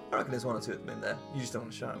not. I reckon there's one or two of them in there. You just don't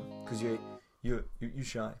want to show them because you're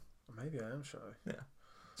shy. Maybe I am shy. Yeah.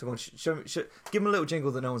 So go on, give them a little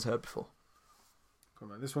jingle that no one's heard before.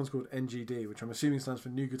 Come on, this one's called NGD, which I'm assuming stands for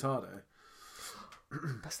New Guitar Day.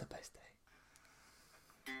 That's the best day.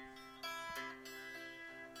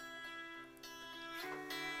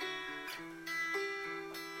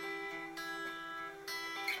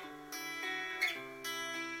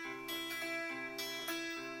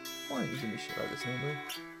 Why don't you give me shit like this normally?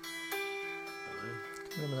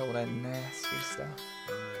 Remember all that nasty stuff.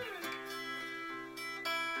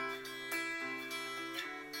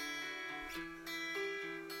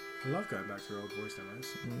 I love going back to your old voice demos.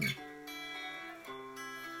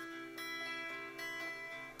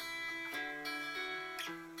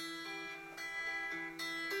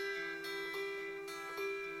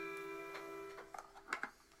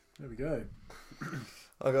 There we go.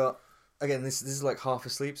 I got, again, this is like half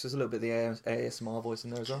asleep, so there's a little bit of the ASMR voice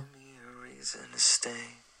in there as well. To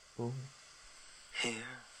stay here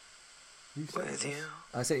with you.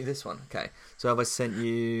 I sent you this one. Okay, so have I sent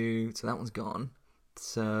you? So that one's gone.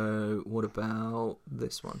 So what about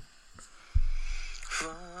this one?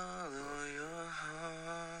 Follow your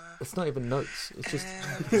heart. It's not even notes. It's just.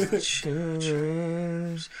 You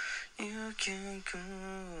can go.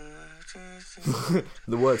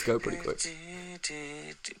 The words go pretty quick.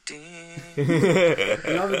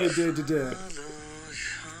 Love it, do.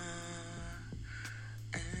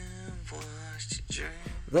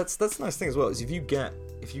 That's the nice thing as well, is if you get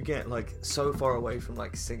like so far away from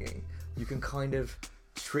like singing, you can kind of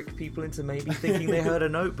trick people into maybe thinking they heard a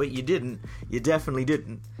note, but you didn't. You definitely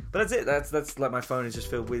didn't. But that's it. That's like my phone is just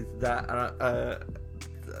filled with that. And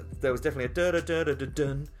there was definitely a da da da da da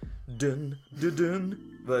dun dun dun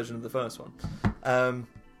dun version of the first one. But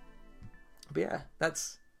yeah,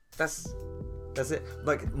 that's it.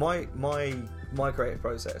 Like my creative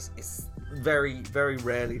process is very, very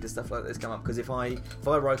rarely does stuff like this come up, because if I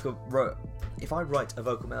write a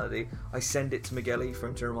vocal melody, I send it to Migueli for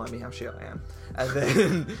him to remind me how shit I am,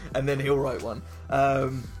 and then he'll write one.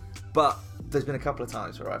 But there's been a couple of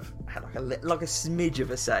times where I've had like a smidge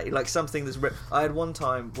of a say, like something that's I had one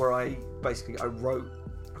time where I wrote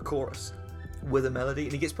a chorus with a melody,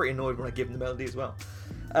 and he gets pretty annoyed when I give him the melody as well.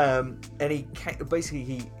 And he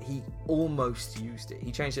almost used it.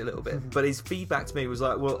 He changed it a little bit, but his feedback to me was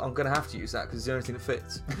like, "Well, I'm gonna have to use that because it's the only thing that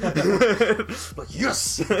fits." Like,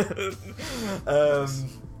 yes.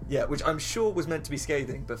 Yeah, which I'm sure was meant to be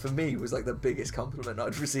scathing, but for me was like the biggest compliment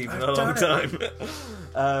I'd received in a long time.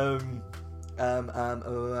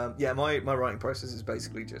 Yeah, my writing process is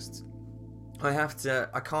basically just I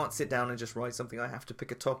can't sit down and just write something. I have to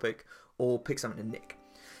pick a topic or pick something to nick.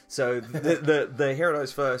 So the Here It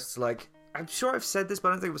Goes First, like, I'm sure I've said this, but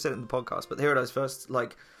I don't think I've said it in the podcast, but the Here It Goes First,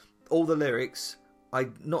 like, all the lyrics,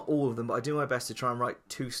 not all of them, but I do my best to try and write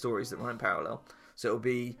two stories that run in parallel. So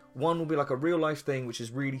one will be like a real life thing, which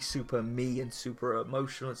is really super me and super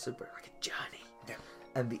emotional and super like a journey. Yeah.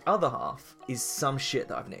 And the other half is some shit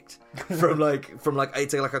that I've nicked from like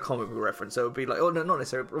it's like a comic book reference. So it would be like, oh no, not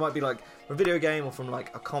necessarily. It might be like from a video game or from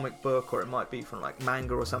like a comic book, or it might be from like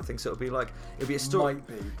manga or something. So it'll be a story. Might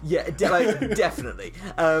be. Yeah, definitely.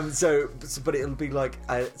 But it'll be like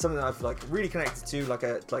something that I've like really connected to, like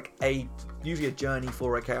a usually a journey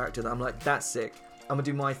for a character that I'm like, that's sick. I'm gonna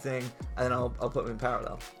do my thing, and then I'll put them in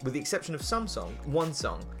parallel. With the exception of one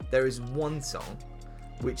song, there is one song,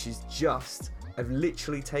 which is just, I've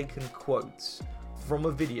literally taken quotes from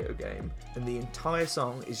a video game, and the entire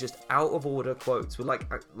song is just out of order quotes with like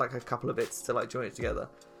a couple of bits to like join it together.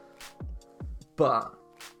 But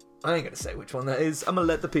I ain't gonna say which one that is. I'm gonna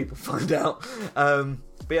let the people find out. But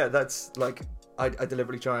yeah, that's like I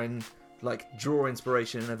deliberately try and like draw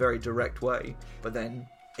inspiration in a very direct way, but then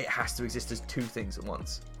it has to exist as two things at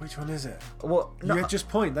once. Which one is it? What? No, You just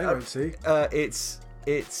point. They won't see. It's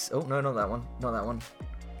oh no, not that one. Not that one.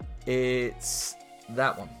 It's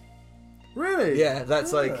that one. Really? Yeah,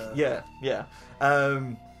 that's like yeah.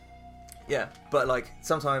 Yeah, but like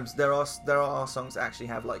sometimes there are songs that actually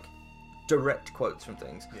have like direct quotes from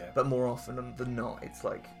things, but more often than not, it's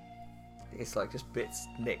like just bits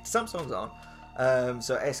nicked. Some songs aren't.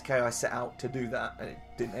 So SK, I set out to do that, and it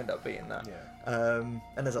didn't end up being that. And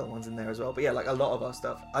there's other ones in there as well. But yeah, like a lot of our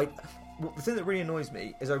stuff. The thing that really annoys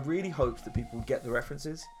me is I really hope that people get the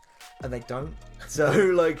references, and they don't. So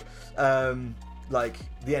like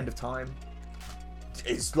The End of Time.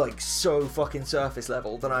 It's like so fucking surface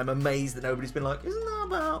level that I'm amazed that nobody's been like, isn't that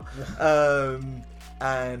about?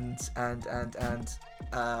 And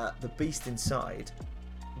The Beast Inside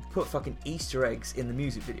put fucking Easter eggs in the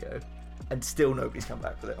music video, and still nobody's come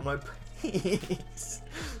back with it. I'm like, please.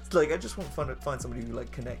 It's like I just want to find somebody who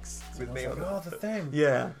like connects with me. Like, on the thing.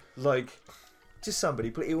 Yeah, like just somebody.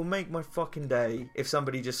 But it will make my fucking day if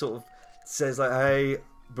somebody just sort of says like, hey,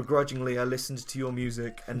 begrudgingly I listened to your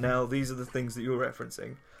music and now these are the things that you're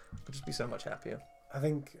referencing. I'll just be so much happier. I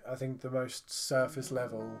think the most surface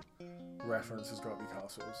level reference has got to be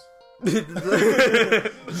Castles. You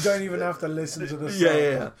don't even have to listen to the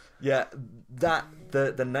song. Yeah. That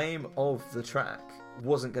the name of the track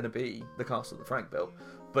wasn't going to be The Castle that Frank Built,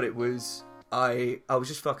 but it was. I was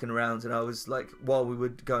just fucking around, and I was like, while we were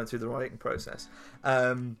going through the writing process,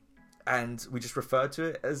 and we just referred to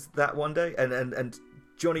it as that one day, and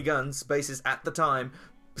Johnny Guns, bassist at the time,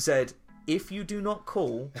 said, if you do not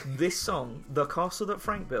call this song The Castle That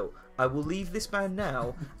Frank Built, I will leave this band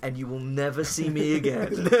now and you will never see me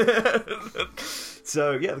again.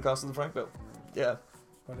 So yeah, The Castle That Frank Built. Yeah.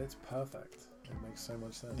 But it's perfect. It makes so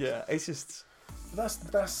much sense. Yeah, it's just...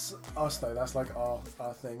 That's us though, that's like our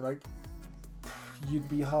thing. Like, you'd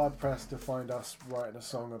be hard pressed to find us writing a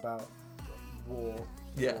song about war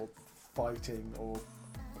or fighting or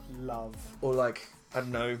love. Or like, I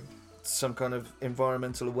don't know, some kind of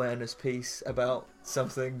environmental awareness piece about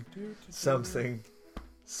something.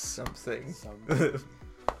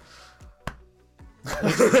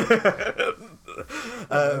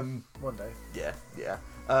 One day. Yeah.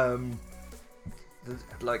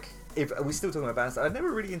 Like, if are we still talking about band stuff? I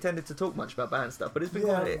never really intended to talk much about band stuff, but it's been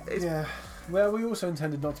Yeah. Well, we also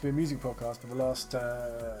intended not to be a music podcast, but the last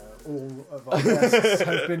all of our guests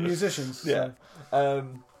have been musicians. Yeah. So.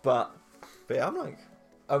 But yeah,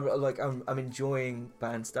 I'm enjoying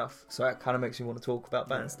band stuff, so that kind of makes me want to talk about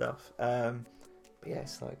band stuff. But yeah,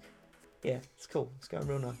 it's like, yeah, it's cool. It's going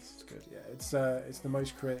real nice. It's good. Yeah, it's the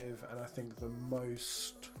most creative, and I think the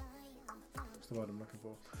most. What's the word I'm looking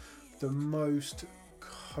for? The most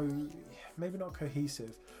maybe not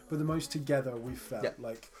cohesive, but the most together we've felt. Yeah.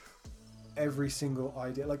 Like every single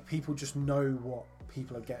idea, like people just know what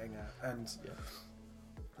people are getting at, and. Yeah.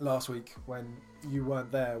 Last week when you weren't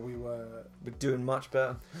there, we're doing much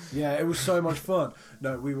better. Yeah, it was so much fun.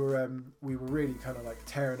 No, we were really kind of like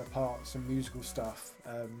tearing apart some musical stuff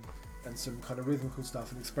and some kind of rhythmical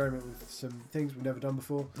stuff, and experiment with some things we've never done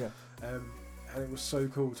before. Yeah. And it was so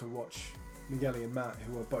cool to watch Miguel and Matt,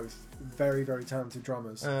 who are both very, very talented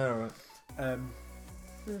drummers. All right.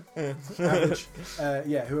 Average.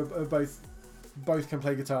 Who are both can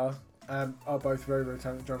play guitar and are both very, very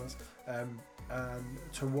talented drummers. And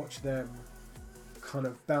to watch them kind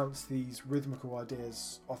of bounce these rhythmical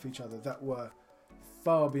ideas off each other that were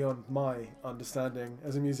far beyond my understanding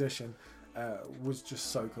as a musician was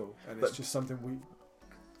just so cool. And it's just something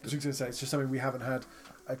we haven't had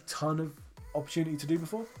a ton of opportunity to do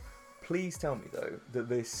before. Please tell me though that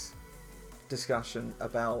this discussion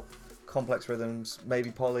about complex rhythms, maybe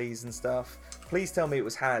polys and stuff, please tell me it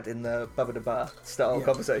was had in the ba-ba-da-ba style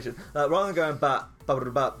conversation. Rather than going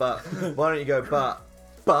ba-ba-da-ba, why don't you go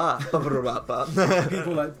ba-ba-da-ba.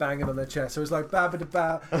 People like banging on their chest. So it's like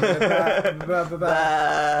ba-ba-da-ba,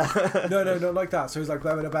 ba-ba-da-ba. No, not like that. So it's like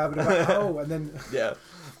ba-ba-da-ba. Oh, and then... Yeah.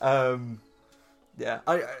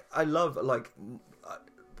 I love, like...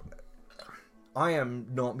 I am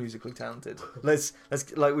not musically talented. Let's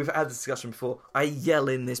like we've had this discussion before. I yell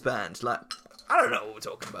in this band, like I don't know what we're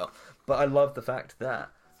talking about. But I love the fact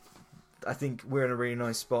that I think we're in a really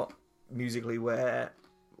nice spot musically where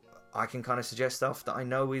I can kind of suggest stuff that I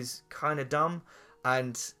know is kind of dumb,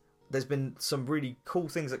 and there's been some really cool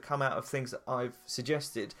things that come out of things that I've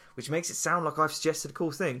suggested, which makes it sound like I've suggested a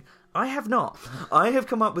cool thing. I have not. I have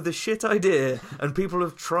come up with a shit idea, and people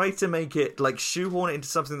have tried to make it, like, shoehorn it into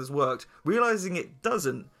something that's worked, realising it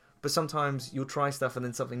doesn't, but sometimes you'll try stuff and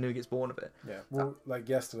then something new gets born of it. Yeah, well, like,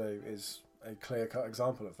 yesterday is a clear-cut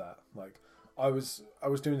example of that. Like, I was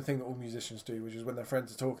doing the thing that all musicians do, which is when their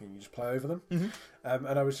friends are talking, you just play over them. Mm-hmm.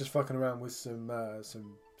 And I was just fucking around with some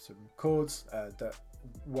chords that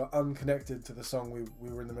were unconnected to the song we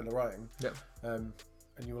were in the middle of writing. Yep. And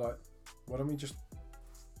you were like, why don't we just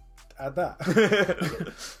add that?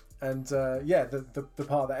 And the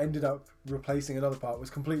part that ended up replacing another part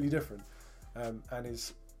was completely different, and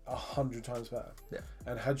is 100 times better. Yeah.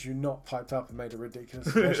 And had you not piped up and made a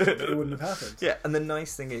ridiculous suggestion, it wouldn't have happened. Yeah, and the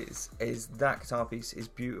nice thing is that guitar piece is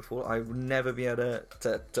beautiful. I would never be able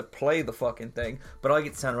to play the fucking thing, but I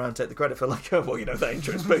get to turn around and take the credit for, like, oh, well, you know, that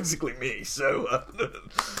intro is basically me. So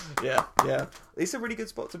yeah, it's a really good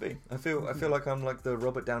spot to be. I feel like I'm like the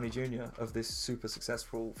Robert Downey Jr. of this super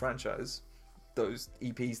successful franchise. Those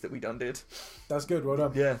EPs that we done did. That's good. Well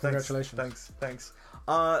done. Yeah, Congratulations. Thanks.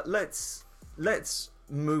 Let's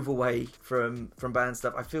move away from band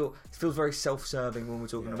stuff. It feels very self-serving when we're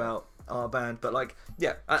talking about our band, but like,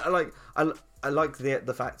 yeah, I like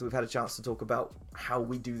the fact that we've had a chance to talk about how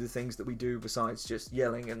we do the things that we do besides just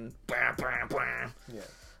yelling and blah, blah, blah.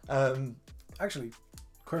 Yeah. Actually,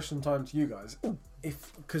 question time to you guys.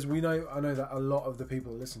 Because I know that a lot of the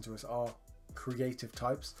people that listen to us are creative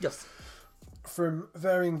types. Yes. From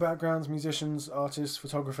varying backgrounds, musicians, artists,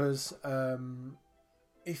 photographers.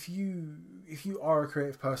 If you are a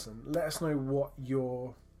creative person, let us know what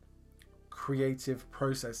your creative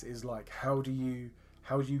process is like. How do you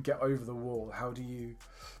get over the wall? How do you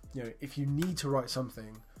if you need to write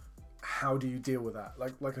something, how do you deal with that?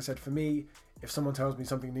 Like I said, for me, if someone tells me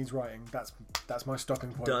something needs writing, that's my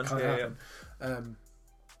stopping point. Done. It can't happen.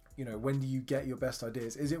 When do you get your best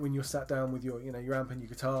ideas? Is it when you're sat down with your amp and your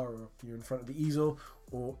guitar, or you're in front of the easel,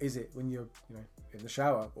 or is it when you're in the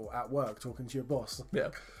shower or at work talking to your boss? Yeah.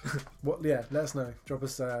 Let us know. Drop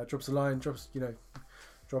us a line. Drop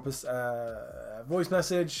us a voice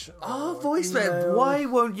message. Voice message. Why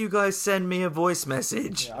won't you guys send me a voice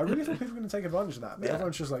message? Yeah, I really thought people were going to take advantage of that, but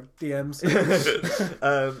everyone's just like DMs.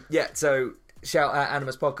 So shout at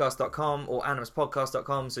animuspodcast.com or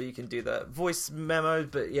animuspodcast.com so you can do the voice memos.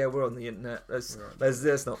 But yeah, we're on the internet. Let's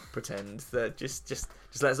not pretend that. Just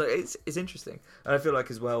let us know. It's interesting, and I feel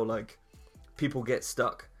like as well, like, people get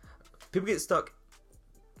stuck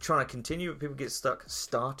trying to continue, but people get stuck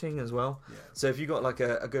starting as well. Yeah. So if you got like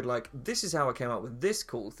a good, like, this is how I came up with this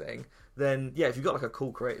cool thing, then yeah, if you've got like a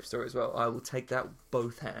cool creative story as well, I will take that with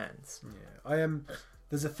both hands. Yeah, I am.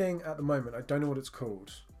 There's a thing at the moment, I don't know what it's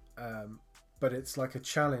called, but it's like a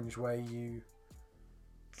challenge where you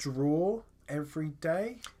draw every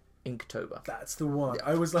day. Inktober. That's the one.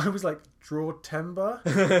 Yeah. I was like, draw timber.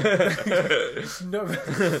 No,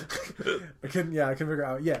 I couldn't figure it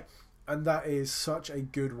out. Yeah, and that is such a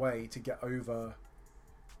good way to get over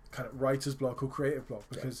kind of writer's block or creative block,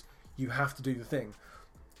 because you have to do the thing,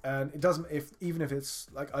 and it doesn't. Even if it's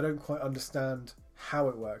like, I don't quite understand how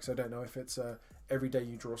it works. I don't know if it's every day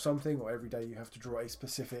you draw something, or every day you have to draw a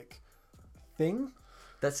specific thing.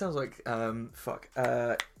 That sounds like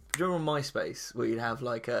do you remember on MySpace where you'd have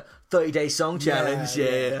like a 30-day song challenge?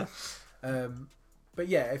 Yeah. But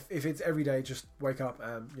yeah, if it's every day, just wake up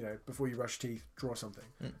and before you brush your teeth, draw something.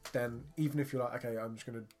 Then even if you're like, okay, I'm just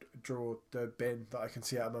going to draw the bin that I can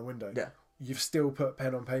see out of my window. Yeah. You've still put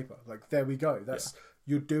pen on paper. Like, there we go.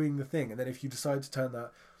 You're doing the thing. And then if you decide to turn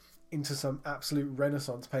that into some absolute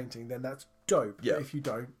Renaissance painting, then that's dope. Yeah. But if you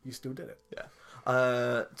don't, you still did it. Yeah.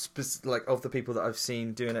 Like, of the people that I've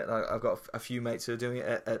seen doing it, like, I've got a few mates who are doing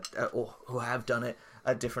it or who have done it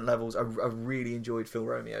at different levels. I really enjoyed Phil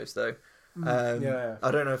Romeo's though. I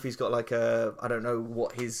don't know if he's got like I don't know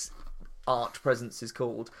what his art presence is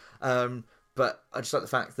called, but I just like the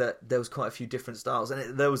fact that there was quite a few different styles,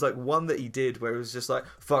 and there was like one that he did where it was just like,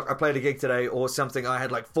 fuck, I played a gig today or something, I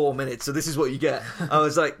had like 4 minutes, so this is what you get. I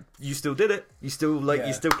was like, you still did it, you still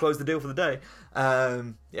closed the deal for the day.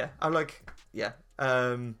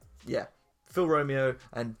 Phil Romeo,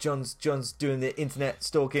 and John's doing the internet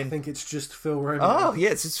stalking. I think it's just Phil Romeo. Oh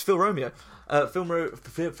yes, it's Phil Romeo.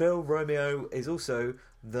 Phil Romeo is also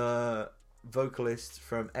the vocalist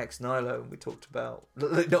from Ex Nihilo, and we talked about,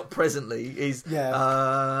 not presently, is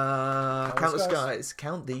Count the Skies.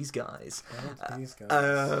 Count these guys.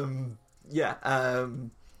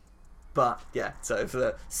 But yeah, so for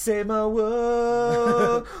the Say My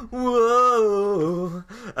Whoa, Whoa,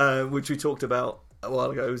 which we talked about a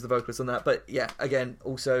while ago, who's the vocalist on that. But yeah, again,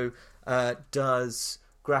 also does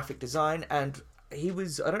graphic design, and he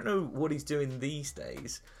was, I don't know what he's doing these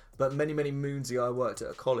days, but many moons ago I worked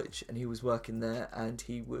at a college and he was working there, and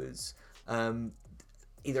he was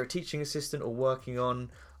either a teaching assistant or working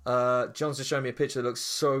on Johnson showed me a picture that looks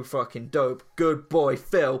so fucking dope. Good boy,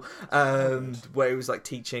 Phil. Where he was like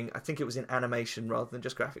teaching, I think it was in animation rather than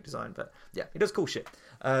just graphic design. But yeah, he does cool shit.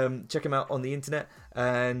 Check him out on the internet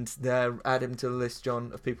and add him to the list,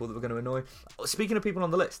 John, of people that we're going to annoy. Speaking of people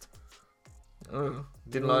on the list. Oh,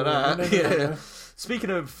 didn't like that. No. Yeah.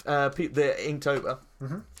 Speaking of the Inktober,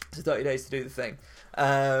 it's 30 days to do the thing.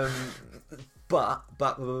 But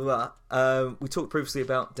we talked previously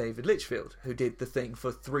about David Litchfield, who did the thing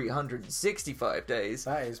for 365 days.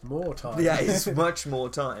 That is more time. Yeah, it's much more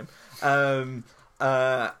time. And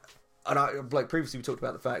I like previously we talked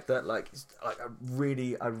about the fact that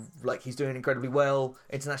he's doing incredibly well,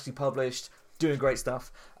 internationally published, doing great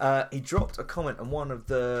stuff. He dropped a comment on one of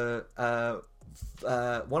the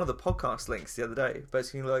podcast links the other day,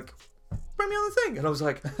 basically like, bring me on the thing, and I was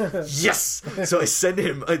like, yes. So I sent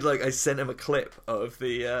him a clip of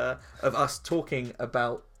the of us talking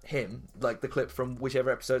about him, like the clip from whichever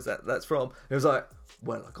episodes that's from. And it was like,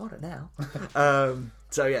 well, I got it now.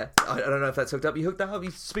 So yeah, I don't know if that's hooked up. You hooked that up?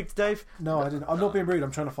 You speak to Dave? No, I didn't. I'm not being rude.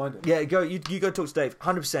 I'm trying to find it. Yeah, go. You go talk to Dave.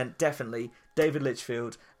 100%, definitely. David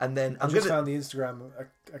Litchfield, and then I just found the Instagram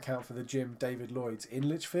account for the gym, David Lloyd's in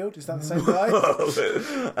Litchfield. Is that the same guy?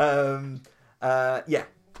 Yeah,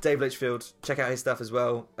 Dave Litchfield. Check out his stuff as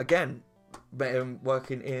well. Again, met him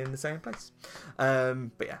working in the same place.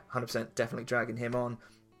 But yeah, 100% definitely dragging him on.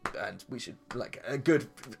 And we should, like, a good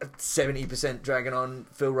 70% dragging on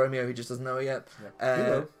Phil Romeo, who just doesn't know it yet.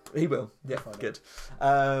 Yeah. He will. Yeah, good.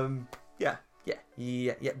 Yeah.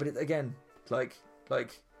 But again, like,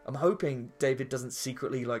 I'm hoping David doesn't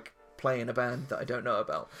secretly, like, play in a band that I don't know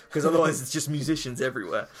about. Because otherwise it's just musicians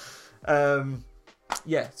everywhere.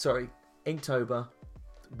 Yeah, sorry. Inktober.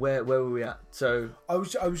 Where were we at? So I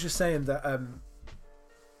was just saying that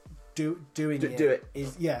doing it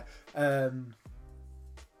is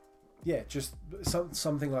just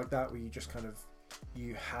something like that where you just kind of,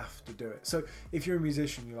 you have to do it. So if you're a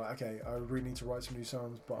musician, you're like, okay, I really need to write some new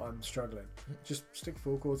songs, but I'm struggling. Just stick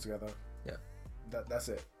 4 chords together. Yeah, that's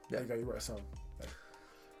it. There you go. You write a song.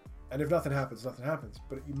 And if nothing happens, nothing happens.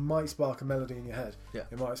 But you might spark a melody in your head. Yeah,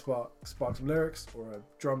 it might spark some lyrics or a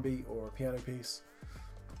drum beat or a piano piece.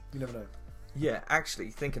 You never know. Yeah, actually,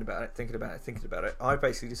 thinking about it, I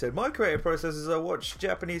basically just said my creative process is I watch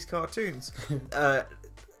Japanese cartoons. The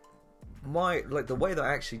way that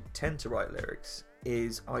I actually tend to write lyrics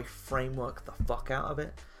is I framework the fuck out of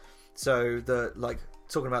it. So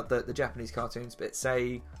talking about the Japanese cartoons bit,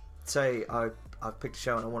 say I've picked a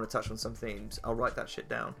show and I want to touch on some themes, I'll write that shit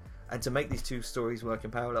down. And to make these 2 stories work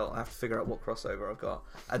in parallel, I have to figure out what crossover I've got.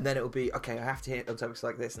 And then it will be, okay, I have to hit on topics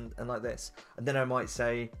like this and like this. And then I might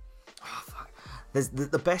say, oh, fuck. There's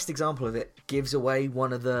the best example of it gives away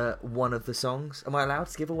one of the songs. Am I allowed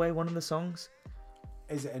to give away one of the songs?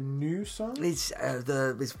 Is it a new song? It's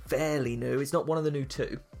fairly new. It's not one of the new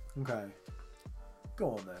 2. Okay.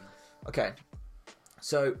 Go on then. Okay.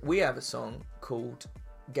 So we have a song called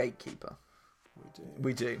Gatekeeper.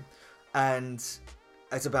 We do. And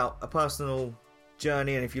it's about a personal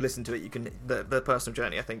journey, and if you listen to it, you can the personal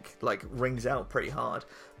journey, I think, like, rings out pretty hard.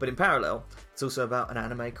 But in parallel, it's also about an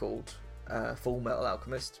anime called Full Metal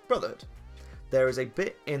Alchemist Brotherhood. There is a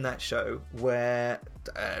bit in that show where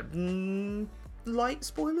light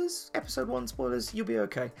spoilers, episode 1 spoilers, you'll be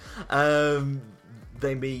okay.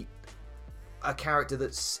 They meet a character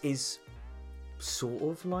that is sort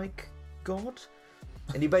of like God,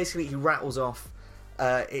 and he rattles off.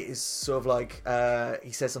 It is sort of like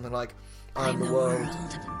he says something like, I'm the world,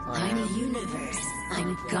 I'm the universe,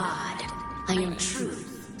 I'm God, I am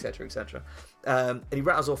truth, etc, etc. And he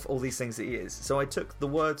rattles off all these things that he is. So I took the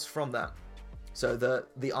words from that, so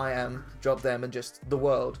the I am, dropped them, and just the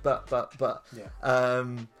world, but yeah.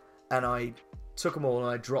 And I took them all and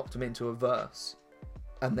I dropped them into a verse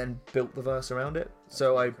and then built the verse around it.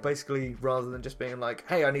 So I basically, rather than just being like,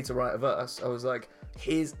 hey, I need to write a verse, I was like,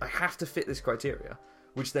 I have to fit this criteria,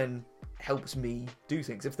 which then helps me do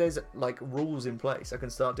things. If there's like rules in place, I can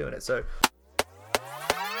start doing it. So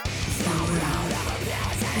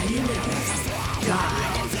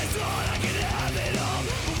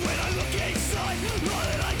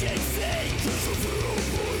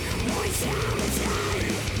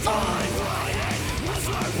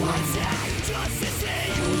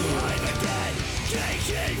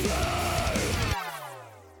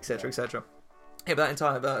etc., etc. Yeah, but that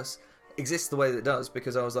entire verse exists the way that it does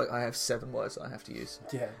because I was like, I have 7 words that I have to use.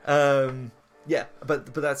 Yeah.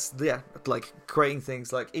 But that's like creating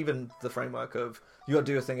things like even the framework of you got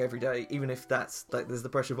to do a thing every day, even if that's like there's the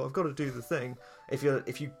pressure of I've got to do the thing. If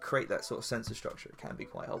you create that sort of sense of structure, it can be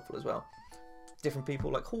quite helpful as well. Different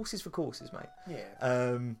people like horses for courses, mate.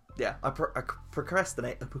 Yeah. I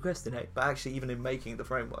procrastinate, but actually even in making the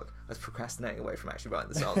framework, I was procrastinating away from actually writing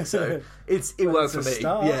the song. So it worked for me.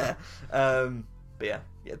 Start. Yeah. But yeah,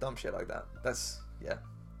 dumb shit like that.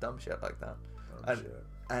 Dumb shit like that.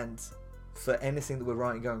 And for anything that we're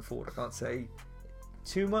writing going forward, I can't say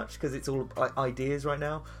too much because it's all ideas right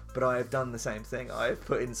now, but I have done the same thing. I have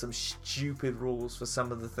put in some stupid rules for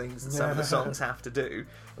some of the things that some of the songs have to do,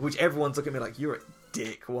 which everyone's looking at me like, you're a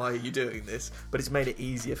dick, why are you doing this? But it's made it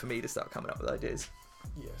easier for me to start coming up with ideas.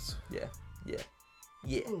 Yes. Yeah.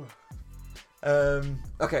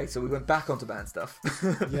 Okay, so we went back onto band stuff.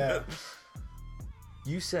 Yeah.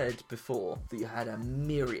 You said before that you had a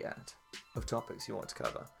myriad of topics you want to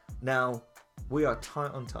cover. Now, we are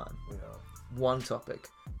tight on time. We are. One topic.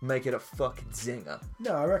 Make it a fucking zinger.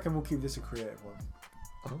 No, I reckon we'll keep this a creative one.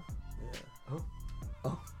 Oh? Yeah.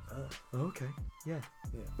 Oh, okay. Yeah.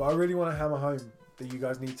 But I really want to hammer home that you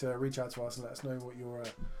guys need to reach out to us and let us know what your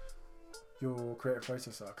creative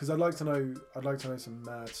process are. Because I'd like to know some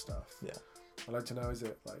mad stuff. Yeah. I'd like to know, is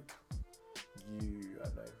it like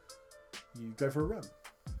you go for a run?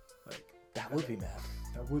 Like That would be mad.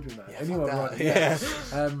 That would be mad. Yeah, Anyone fuck run? that.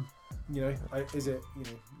 Yeah. Is it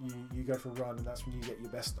you go for a run and that's when you get your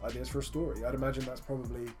best ideas for a story? I'd imagine that's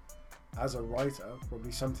probably, as a writer,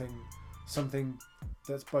 probably something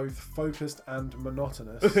that's both focused and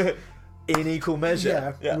monotonous. In equal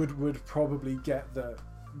measure. Yeah. Would probably get the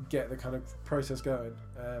kind of process going.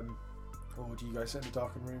 Or do you guys sit in a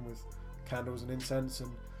darkened room with candles and incense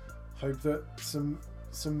and hope that some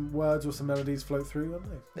words or some melodies float through? I don't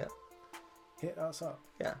know. Yeah. Hit us up.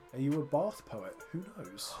 Yeah. Are you a bath poet? Who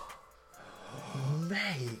knows?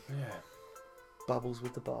 Mate. Yeah. Bubbles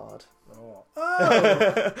with the Bard. Oh.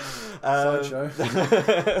 Sideshow.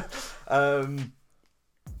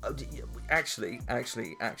 Actually,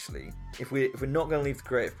 if we're not going to leave the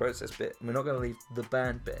creative process bit, and we're not going to leave the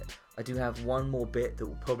band bit, I do have one more bit that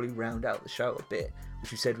will probably round out the show a bit,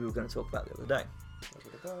 which we said we were going to talk about the other day.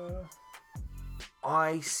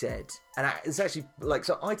 I said, and it's actually like,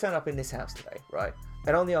 so I turn up in this house today, right?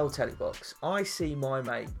 And on the old telly box, I see my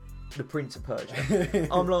mate, the Prince of Persia.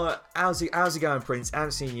 I'm like, how's it going, Prince? I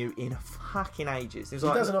haven't seen you in fucking ages. He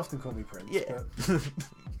doesn't often call me Prince. Yeah.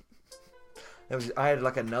 But... I had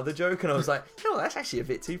like another joke, and I was like, no, that's actually a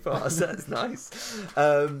bit too fast. That's nice.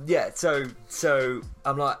 So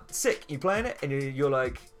I'm like, sick. You playing it? And you're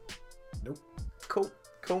like, nope. Cool.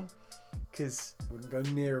 Because wouldn't go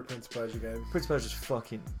near a Prince of Persia game. Prince of Persia's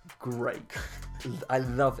fucking great. I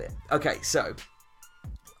love it. Okay, so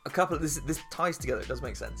a couple of this ties together. It does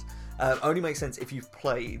make sense. Only makes sense if you've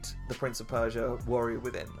played the Prince of Persia Warrior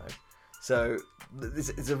Within, though. So this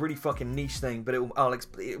is a really fucking niche thing, but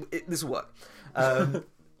this will work.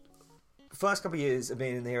 First couple of years of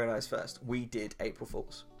being in the Hero Dice First, we did April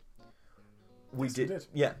Fools. We did.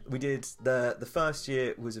 Yeah, we did. The first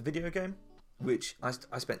year was a video game, which I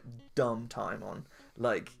spent dumb time on.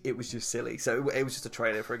 Like, it was just silly. So it was just a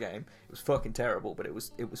trailer for a game. It was fucking terrible, but it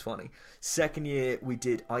was funny. Second year, we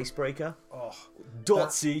did Icebreaker. Oh,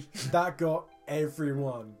 Dotsy. That got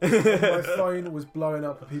everyone. My phone was blowing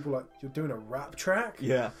up with people like, you're doing a rap track?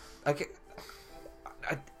 Yeah. Okay.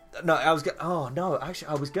 I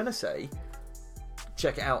was gonna say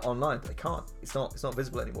check it out online, but I can't. It's not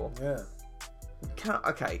visible anymore. Yeah.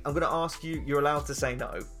 Okay, I'm gonna ask you. You're allowed to say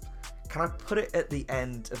no. Can I put it at the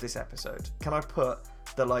end of this episode? Can I put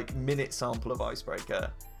the minute sample of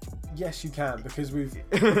Icebreaker? Yes, you can, because we've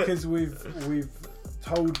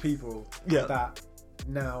told people that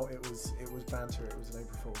now it was banter. It was an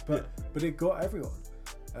April Fool, but it got everyone.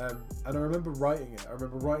 And I remember writing it. I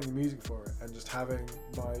remember writing the music for it, and just having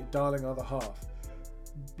my darling other half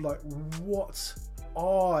like, what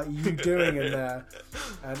are you doing in there?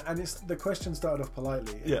 And it's the question started off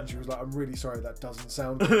politely, and she was like, I'm really sorry, that doesn't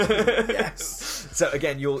sound good. Yes. So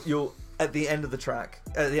again, you'll at the end of the track,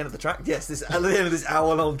 yes, at the end of this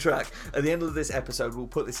hour-long track, at the end of this episode, we'll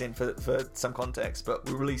put this in for some context, but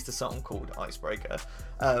we released a song called Icebreaker,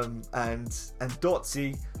 and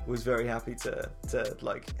Dotsy was very happy to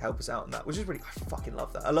help us out on that, which is really, I fucking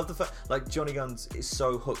love that. I love the fact, Johnny Guns is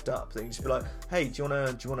so hooked up that you just be like, hey, do you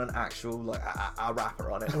want an actual a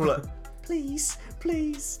rapper on it? And we're like, please.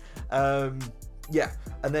 And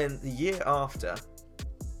then the year after,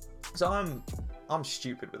 so I'm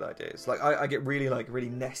stupid with ideas. Like I get really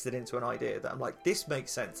nested into an idea that I'm like, this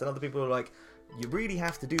makes sense, and other people are like, you really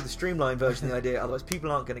have to do the streamlined version of the idea, otherwise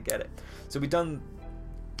people aren't going to get it. So we've done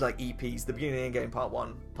like EPs, the beginning of the game, part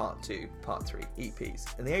 1, part 2, part 3,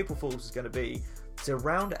 EPs, and the April Fool's is going to be, to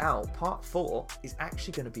round out, part 4 is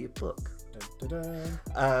actually going to be a book. Dun, dun,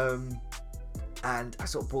 dun. And I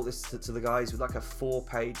sort of brought this to the guys with like a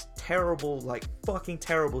 4-page terrible, like fucking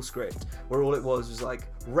terrible script, where all it was like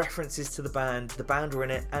references to the band were in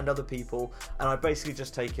it, and other people, and I'd basically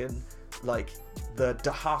just taken like the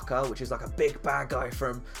Dahaka, which is like a big bad guy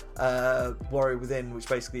from Warrior Within, which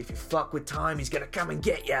basically, if you fuck with time, he's gonna come and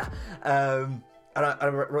get ya. And I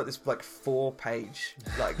wrote this like 4-page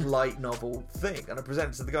like light novel thing, and I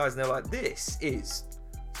presented it to the guys, and they're like, this is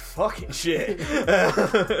fucking shit.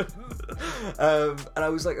 And I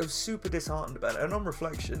was super disheartened about it, and on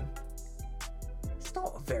reflection, it's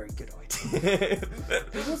not a very good idea.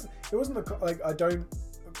 It wasn't like, I don't,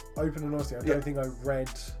 open and honestly, I don't think I read,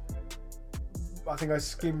 I think I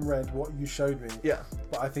skim read what you showed me. Yeah.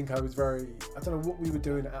 But I think I was very, I don't know what we were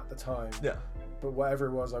doing at the time. Yeah. But whatever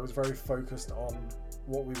it was, I was very focused on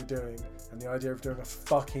what we were doing, and the idea of doing a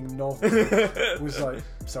fucking novel was like,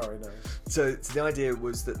 sorry, no. So the idea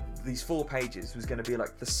was that these 4 pages was going to be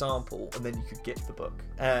like the sample, and then you could get the book.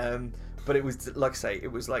 But it was, like I say,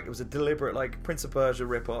 it was a deliberate like Prince of Persia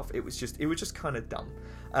rip-off. It was just kind of dumb.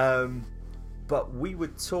 But we were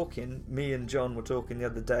talking, me and John were talking the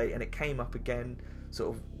other day, and it came up again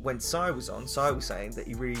sort of when Sai was on. Sai was saying that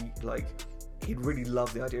he'd really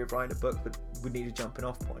loved the idea of writing a book, but we need a jumping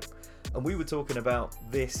off point. And we were talking about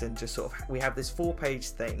this, and just sort of, we have this 4-page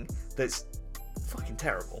thing that's fucking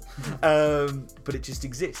terrible, but it just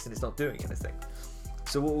exists and it's not doing anything.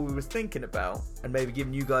 So what we were thinking about, and maybe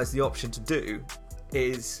giving you guys the option to do,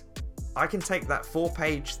 is I can take that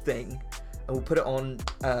 4-page thing and we'll put it on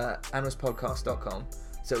animuspodcast.com.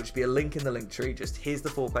 So it'll just be a link in the link tree, just here's the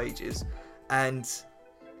 4 pages. And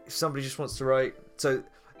if somebody just wants to write, so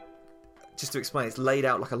just to explain, it's laid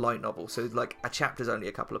out like a light novel. So like a chapter's only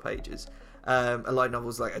a couple of pages. A light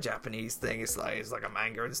novel's like a Japanese thing. It's like a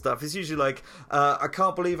manga and stuff. It's usually like, I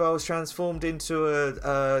can't believe I was transformed into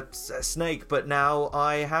a snake, but now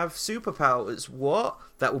I have superpowers. What?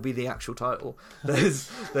 That will be the actual title. There's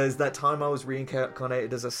that time I was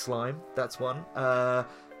reincarnated as a slime. That's one.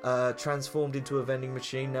 Transformed into a vending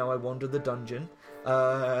machine. Now I wander the dungeon.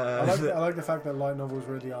 I like the fact that light novels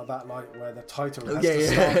really are that light, where the title has to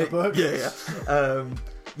start the book.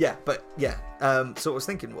 So what I was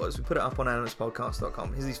thinking was, we put it up on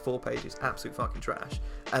animuspodcast.com. Here's these 4 pages, absolute fucking trash,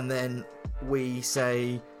 and then we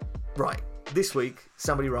say, right, this week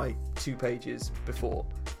somebody write 2 pages before,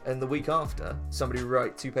 and the week after somebody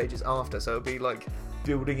write 2 pages after. So it'll be like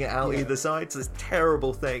building it out either side. So this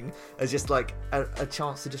terrible thing as just like a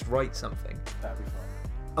chance to just write something. That'd be fun.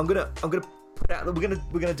 I'm gonna put out, we're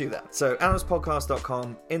gonna do that. So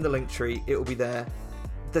animuspodcast.com, in the link tree, it will be there.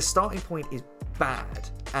 The starting point is bad,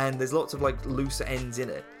 and there's lots of like loose ends in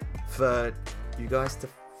it for you guys to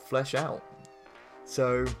flesh out.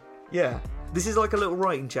 So yeah, this is like a little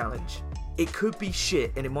writing challenge. It could be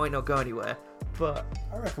shit and it might not go anywhere, but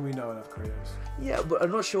I reckon we know enough creators. Yeah, but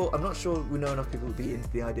I'm not sure we know enough people to be into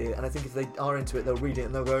the idea, and I think if they are into it, they'll read it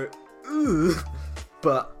and they'll go, ooh.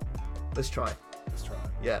 But let's try. Let's try it.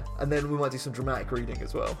 Yeah, and then we might do some dramatic reading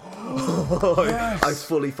as well. Yes. I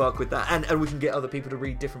fully fuck with that. And we can get other people to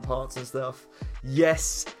read different parts and stuff.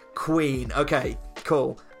 Yes, queen. Okay,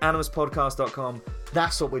 cool. animuspodcast.com.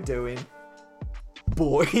 That's what we're doing.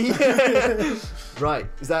 Boy. Right.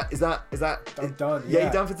 Is that I'm done. Yeah, Yeah,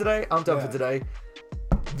 you done for today? I'm done for today.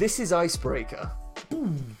 This is Icebreaker.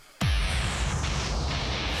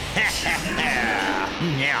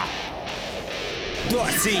 Yeah.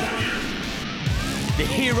 Dorsey. The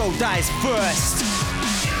hero dies first.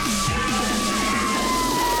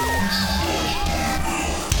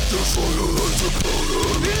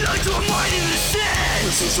 Like a mine in the sand.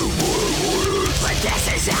 This isn't what I wanted, but this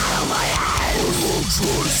is out of my hands. I won't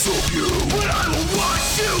try to stop you, but I will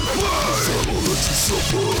watch you burn. I will let you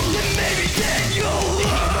suffer, and maybe then you'll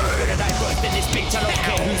learn. That I birthed in this picture, don't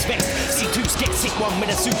care who's vexed. See 2 skits, hit 1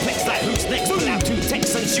 with a suplex. Like who's next? Pull out 2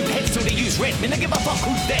 texts and shoot heads till they use red. Me, I give a fuck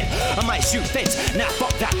who's dead. I might shoot feds. Now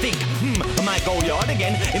fuck that thing. I might go yard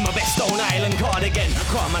again in my best Stone Island cardigan.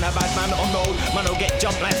 Car man, a bad man on road. Man, I'll get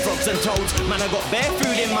jumped like frogs and toads. Man, I got bare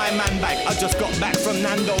food in my man bag. I just got back from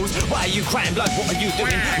Nando's. Why are you crying blood? What are you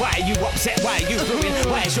doing? Why are you upset? Why are you brewing?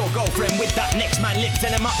 Why is your girlfriend with that next man?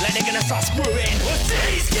 Lifting them up like they're gonna start screwing.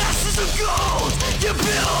 These gases of gold you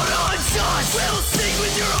build on touch will sing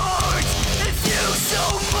with your heart. If you so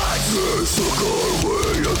much, yes, look our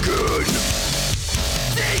way again.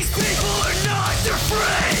 These people are not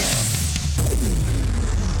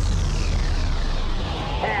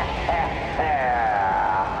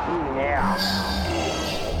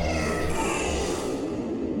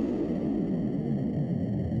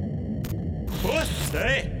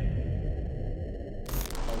Stay.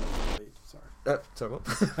 Sorry. Sorry, what?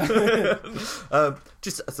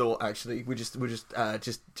 Just a thought. Actually, we're just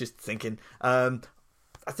thinking. I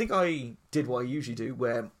think I did what I usually do,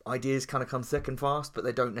 where ideas kind of come thick and fast, but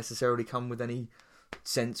they don't necessarily come with any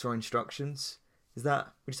sense or instructions. Would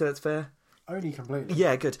you say that's fair? Only completely.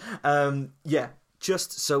 Yeah, good. Yeah,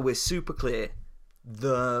 just so we're super clear,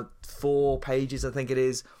 the 4 pages, I think it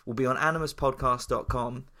is, will be on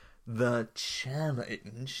animuspodcast.com. The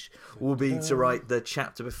challenge will be to write the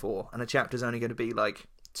chapter before, and a chapter is only going to be like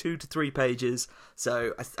 2 to 3 pages.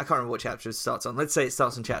 So I can't remember what chapter it starts on. Let's say it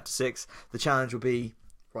starts on chapter 6. The challenge will be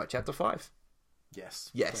write chapter 5.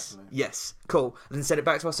 Yes. Definitely. Yes. Cool. And then send it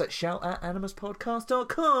back to us at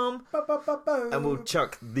shout@animuspodcast.com. And we'll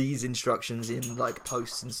chuck these instructions in like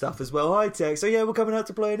posts and stuff as well. High tech. So yeah, we're coming out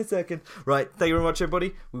to play in a second. Right. Thank you very much,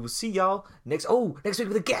 everybody. We will see y'all next week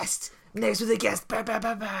with a guest. Next with a guest. Bah, bah,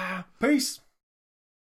 bah, bah. Peace.